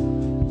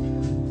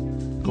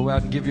 Go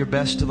out and give your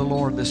best to the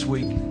Lord this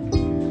week.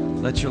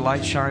 Let your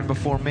light shine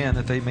before men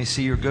that they may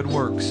see your good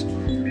works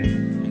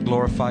and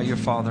glorify your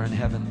Father in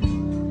heaven.